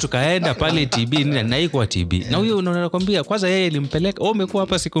 Daktari tukaenda pale TB nini na ilikuwa TB. Na huyo unakwambia kwanza yeye alimpeleka umekuwa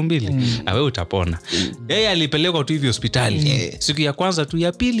hapa siku 2. Na wewe utapona. Yeye alipelekwa tu hivi hospitali. Siku ya kwanza tu,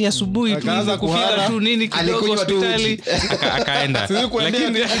 ya pili asubuhi tu kufika tu nini kidogo hospitali akaenda.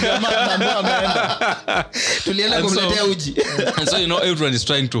 Lakini jamaa ndio ameenda. Tulienda kumletea uji. And so everyone is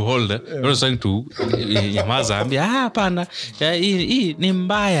trying to hold. Everyone is trying to nyamaza ambia hapana. Hii ni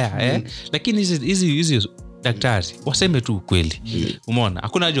mbaya lakini hizi daktari waseme tu ukweli. Umeona?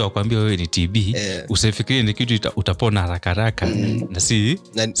 Hakuna haja kuambia wewe ni TB. Usifikirie ni kitu utapona haraka na si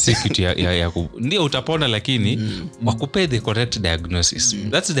kitu ya ndio utapona lakini wakupe the correct diagnosis.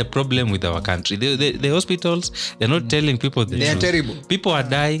 That's the problem with our country. The hospitals they're not telling people the truth. Terrible. People are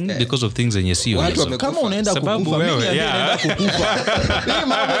dying because of things zenye sio. Kama unaenda kukufa mimi naenda kukufa. Hii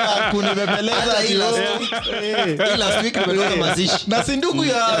mambo ya kunibembeleza last week nimeona mazishi. Na sinduku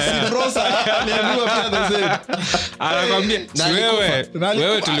ya Sidrosa aliambiwa pia the same. Anakuambia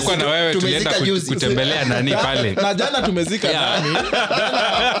wewe tulikuwa na wewe tulienda kutembelea nani pale. Na jana tumezika nani?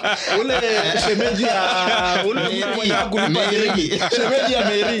 Ule shemeji ya ule mwanangu shemeji ya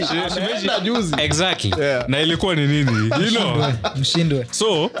Mary. Shemeji na juzi. Exactly. Na ilikuwa ni nini? Mshindwe.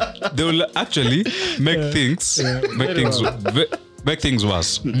 So they will actually make things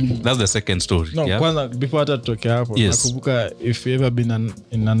worse. That's the second story. No, kwanza before hata tutoke hapo nakumbuka if you ever been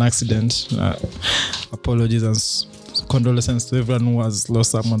in an accident, apologies and condolences to everyone who has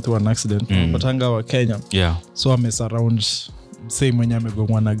lost someone through an accident. Patanga wa Kenya. So ame surround same mwenye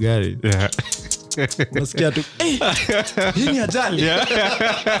amegongwa na gari. Unasikia tu hii ni ajali.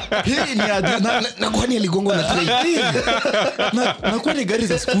 Hii ni ajali. Na kwani aligongwa na train? Na kwani gari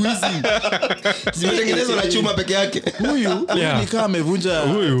za siku hizi zimetengenezwa na chuma peke yake. Huyu ni kama amevunja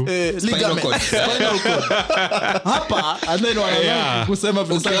ligament. Spinal cord. Hapa and then wanaanza kusema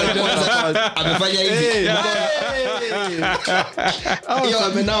amefanya hivi. Hiyo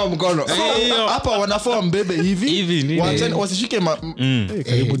amenao mkono. Hapa wanafaa mbebe hivi. Wasishike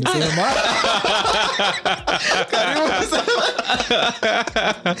karibu nisema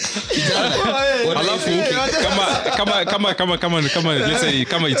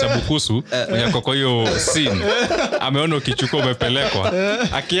kama itabukusu yako kwa hiyo scene ameona ukichukua umepelekwa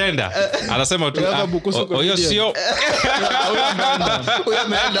akienda anasema tu hiyo sio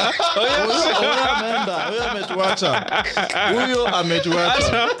huyo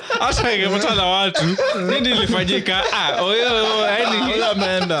ametuacha hata ingepatana watu nini ilifanyika huyo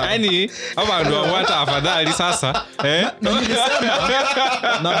yani ama ndo wata afadhali sasa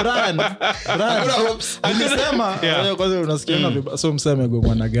na Brian nilisema kwanza unasikia na so mseme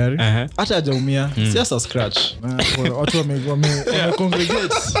gongwa na gari hata hajaumia siasa scratch watu wame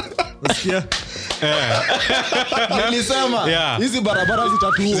congregate unasikia nilisema hizi barabara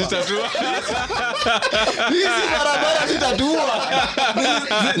zitatua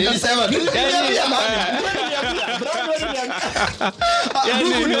nilisema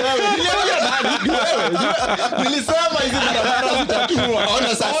hizi barabara zitatua ona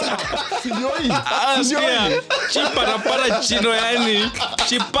sasa sioi chipa na para chino yani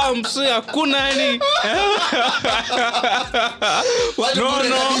chipa msu hakuna yani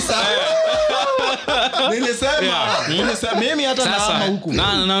nilisema mimi hata naama huku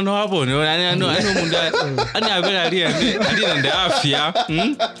na hapo ni munda ani abela aliende afya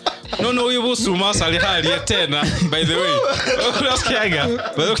no huyu busuma sali hali tena by the way unasikiaga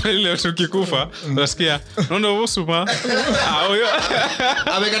bado ile tukikufa unasikia no busuma huyo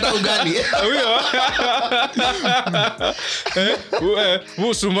amekata ugali huyo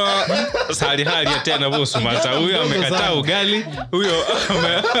busuma sali hali tena busuma hata huyo amekata ugali huyo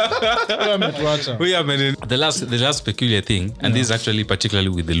ametuacha huyo the last peculiar thing and this is actually particularly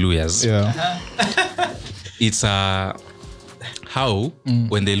with the Luyas it's how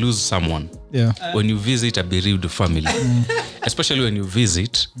when they lose someone when you visit a bereaved family especially when you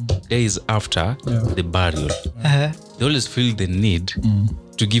visit days after the burial they always feel the need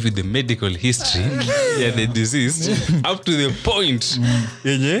to give you the medical history the deceased up to the point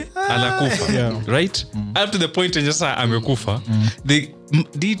yenye anakufa right up to the point yenye sasa amekufa the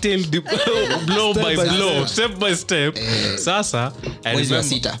detailed blow by blow step by step sasa mwezi wa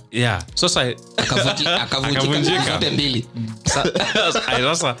 6 sasa akavunjika zote mbili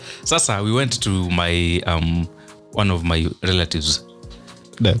sasa we went to my one of my relatives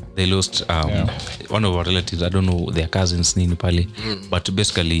they lost one of our relatives I don't know their cousins nini pale but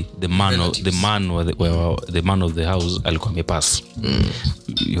basically the man of the house alikuwa amepass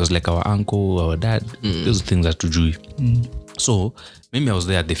he was like our uncle our dad those things that tujui so maybe I was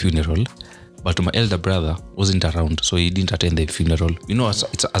there at the funeral but my elder brother wasn't around so he didn't attend the funeral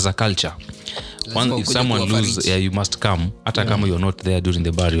it's as a culture if someone loses you must come hata kama you're not there during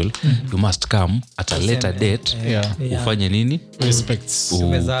the burial you must come at a later date ufanye nini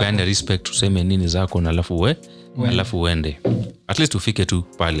upende respect useme nini zako na alafu uende at least ufike tu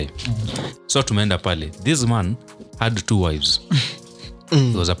pale so tumeenda pale this man had 2 wives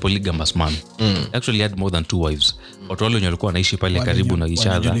he was a polygamous man actually he had more than 2 wives but wale walikuwa wanaishi pale karibu na each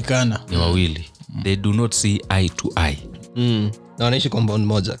other ni wawili they do not see eye to eye na wanaishi compound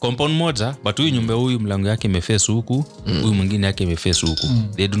moja but huyu nyumba huyu mlango yake imeface huku huyu mwingine yake imeface huku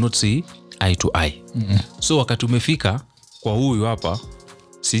they do not see eye to eye so wakati umefika kwa huyu hapa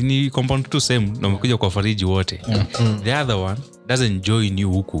sini compound tu same na umekuja kwa fariji wote the other one doesn't join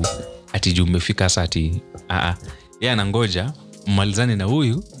you huku ati umefika sasa ati yeye anangoja mmalizane na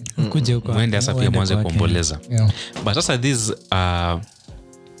huyu kuje huko mwende sasa pia mwanze kuomboleza but sasa this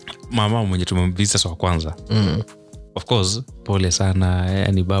mama mwenye tumemvisa kwa kwanza of course pole sana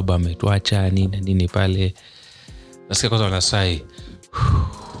yani baba ametuacha nini pale nasikia kwanza wanasai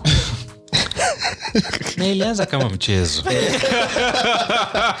na ilianza kama mchezo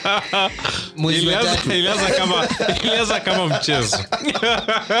ilianza kama mchezo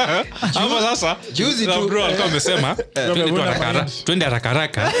hapo sasa juzi tu bro alikuwa amesema twende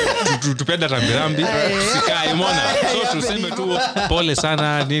haraka tupenda rambirambi sikae mona so tuseme tu pole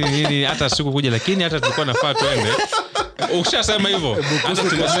sana nini hata siku kuja lakini hata tulikuwa nafaa twende ukishasema hivyo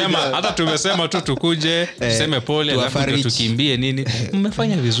hata tumesema tu tukuje tuseme pole alafu tukimbie nini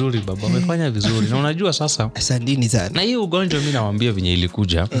mmefanya vizuri baba mmefanya vizuri na unajua sasa asanteni sana na hii ugonjwa mimi nawaambia venye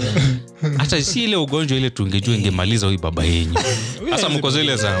ilikuja hata si ile ugonjwa ile tungejua ingemaliza huyu baba yenyu sasa mko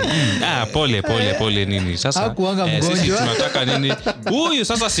zile za pole nini sasa sisi tunataka nini huyu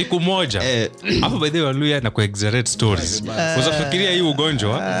sasa siku moja hapo by the way Luya na kuexaggerate stories unafikiria hii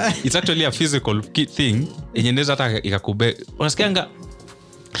ugonjwa it's actually a physical thing yenye inaweza hata ikakube unasikianga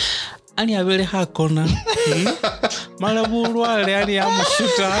ani abele hakona malaburu wale ani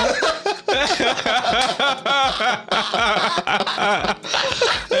amusuta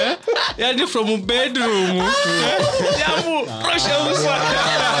Yani from bedroom. Yamu rusha uso.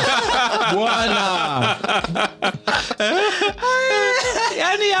 Bwana.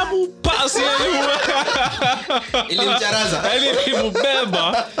 Yani yamu pasi Ilimcharaza.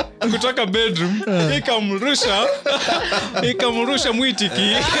 Ilimubeba kutoka bedroom ikamrusha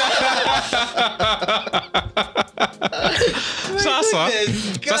mwitiki.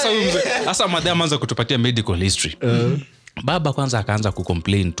 Sasa madam anza kutupatia medical history. Baba kwanza akaanza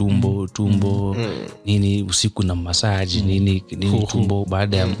kucomplain tumbo nini usiku na massage nini tumbo,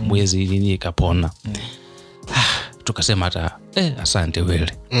 baada ya mwezi nini ikapona. Tukasema hata asante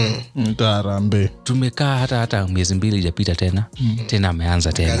wele. Mtarambe. Tumekaa hata miezi 2 hajapita tena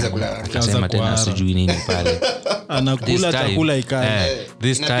ameanza tena. Akasema tena sijui nini pale. Anakula chakula ikae.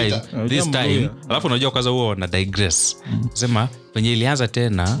 This time alafu unajua kwanza huo na digress. Sema penye ilianza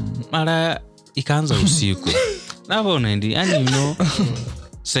tena mara ikaanza usiku. Napo unaendi yani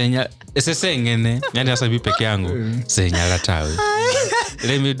senya esesengene yani hasa bibi peke yangu senya latawe.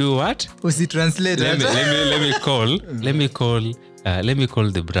 Let me do what? Usi translate. Let me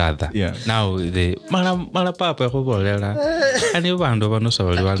call the brother. Yeah. Now the mara papa kubolela. Ani bandu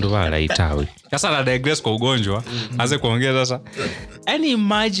bala itawe. Sasa na digress kwa ugonjwa, anze kuongea sasa. Ani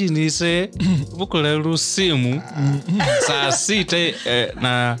imagine ise bukule rusimu saa 6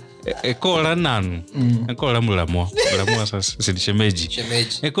 na ekola nanu. Ekola mulamwa sasa sidishemeji.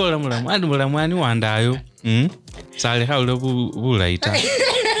 Ekola mulamwa andi mulamwani wandayo. Sale haulo bulaita.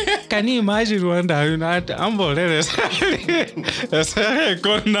 Can you imagine wandayo na ambolele sale. Sasa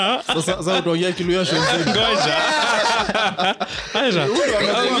kona. Sasa utogia kiluya shonzi. Ngoja. Aisha.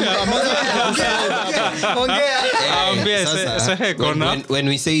 When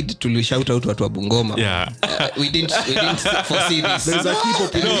we said to shout out watu wa Bungoma, we didn't foresee this. There's a key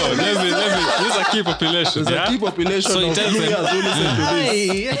population. No, there's a key population. There's a key population. So it tells them.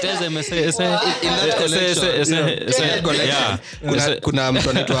 It tells them kuna mtu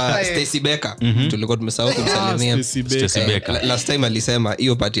anaitwa Stacy Becker. Tulikuwa tumesahau kumsalimia. Stacy Becker. Last time alisema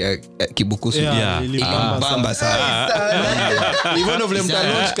hiyo party ya Kibukusu. Bamba sana. Even of them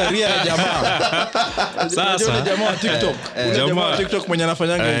launch career ya jamaa. Sasa jamaa wa TikTok. Jamaa wa TikTok mwenye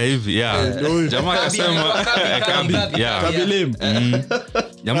anafanyanga hivi. Jamaa akasema Kabilim.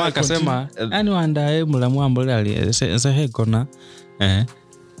 Jamaa akasema ani wandae mulamwambo ali sehe kona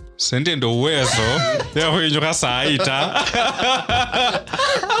sende ndo uwezo ya wenyoka saita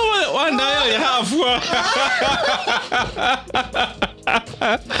wandae ya hafua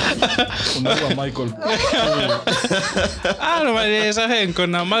unakuwa Michael male sehe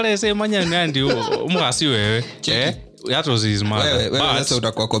kona male se manyani andi umwasi wewe that was his mother. Wewe sasa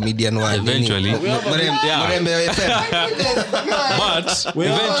utakuwa comedian wa eventually. Mrembe FM. But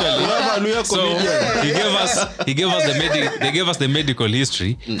eventually, so he gave us the medical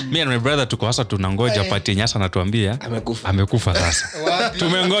history. Me and my brother tuko hasa tunangoja part yenye hasa anatuambia amekufa sasa.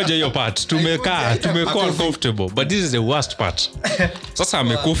 Tumengoja hiyo part. Tumekuwa comfortable, but this is the worst part. Sasa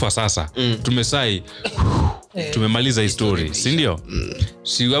amekufa sasa. Tumesai tumemaliza story, si ndio?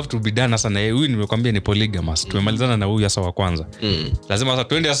 So you have to be done sasa na huyu nimekwambia ni polygamous. Tumemalizana na huyu sasa wa kwanza. Lazima sasa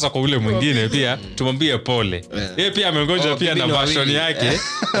tuende sasa kwa ule mwingine pia tumwambie pole. Yeye pia amengoja pia na version yake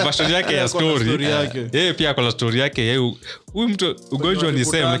ya story. Yeye pia kwa story yake yeye huyu mtu ugonjwa ni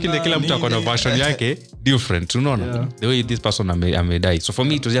same lakini kila mtu akona version yake different, unaona? The way this person ame die. So for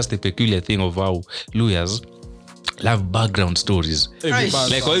me it was just a peculiar thing of how Luyas love background stories.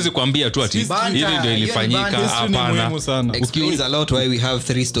 Like hawezi kuambia tu ati hivi ndio ilifanyika. Hapana. Explains a lot why we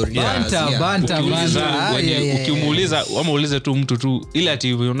have 3 stories. Banta. Ukimuuliza umuulize tu mtu tu ile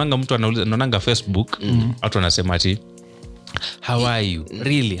ati unaonanga mtu anaonanga Facebook watu wanasema ati how are you?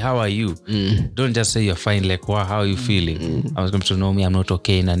 Really, how are you? Don't just say you're fine, like how are you feeling? I was going to know me, I'm not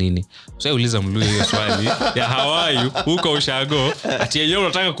okay na nini. So uliza mluyo hiyo swali ya how are you? Huko ushago ati yeye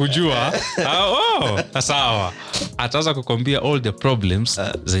unataka kujua. Sawa. Ataanza kukwambia all the problems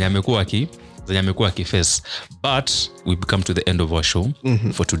zenye amekuwa akiface. But we come to the end of our show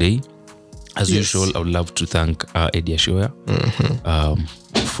for today. As usual, I would love to thank Eddie Ashoya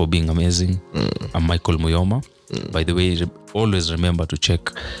for being amazing. I'm Michael Muyoma. By the way, always remember to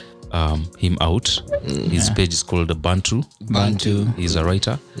check him out. His page is called Bantu. He's a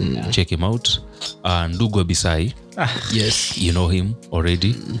writer. Check him out. Ndugu Abisai. Yes. You know him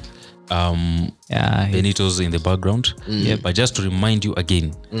already. Benito's in the background. But just to remind you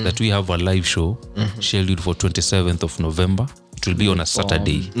again that we have a live show scheduled for 27th of November It will be on a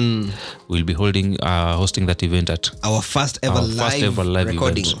Saturday. We'll be hosting that event at our first ever live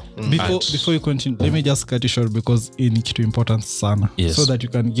recording. Before you continue, let me just cut you short because in kitu important sana, so that you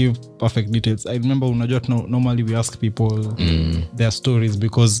can give perfect details. I remember normally we ask people their stories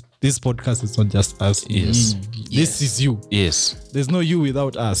because this podcast is not just us. This is you. There's no you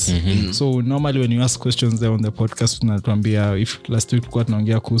without us. So normally when you ask questions there on the podcast, unatuambia if last week tulikuwa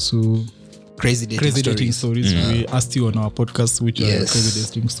tunaongea kuhusu crazy dating stories. We asked you on our podcast which are crazy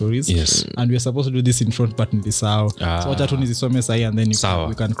dating stories, and we are supposed to do this in front but nilisahau. So wacha tu nizisome sahi and then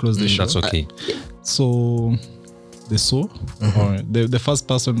we can close the show. That's okay. So or the first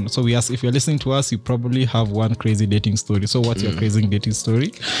person, so we ask, if you're listening to us, you probably have one crazy dating story. So what's your crazy dating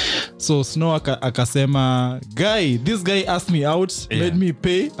story? So Snow akasema, this guy asked me out, made me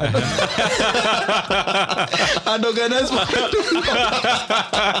pay and organized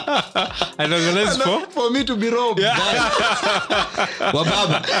for me to be robbed.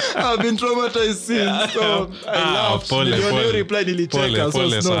 Wababa, I've been traumatized since. So I laughed. Nilioneo reply nilicheka. So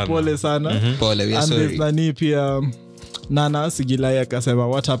Snow pole sana. Pole, we are sorry. And there's nani pia Nana Sigilai akasema,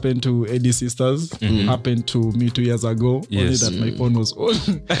 what happened to Eddie Sisters happened to me 2 years ago. Only that my phone was on.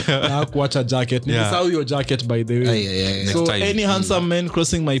 Na kuacha jacket. Nilisahau your jacket, by the way. So any handsome man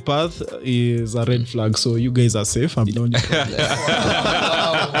crossing my path is a red flag. So you guys are safe. I'm the only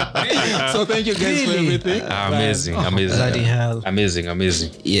So thank you guys for everything. Amazing. Bloody hell. Amazing.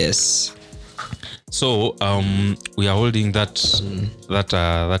 Yes. So we are holding that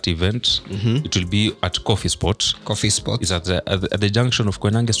event. It will be at Coffee Spot. It's at the junction of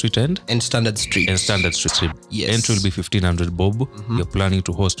Koinange Street and Standard Street. Yes. Entry will be 1,500 bob. You're planning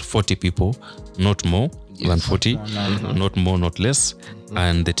to host 40 people, not more than 40, not more, not less.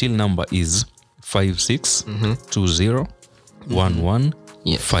 And the till number is 562011.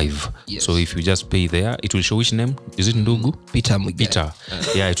 5. So if you just pay there, it will show which name. Is it Ndugu? Peter Muigai. Peter.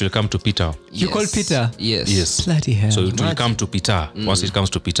 It will come to Peter. You call Peter? Yes. Bloody hell. So it will come to Peter. Once it comes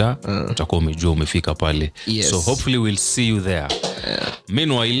to Peter, utakuwa umejua umefika pale. So hopefully we'll see you there.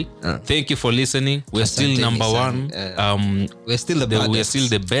 Meanwhile, thank you for listening. We're still number one. We're still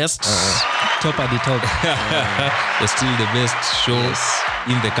the best. Top at the top. We're still the best show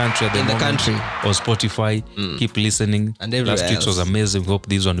in the country at the moment. Or Spotify. Keep listening. And everywhere Last week was amazing. Hope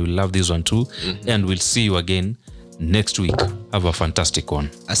this one will love this one too. And we'll see you again next week. Have a fantastic one.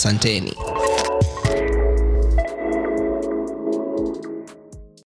 Asanteni.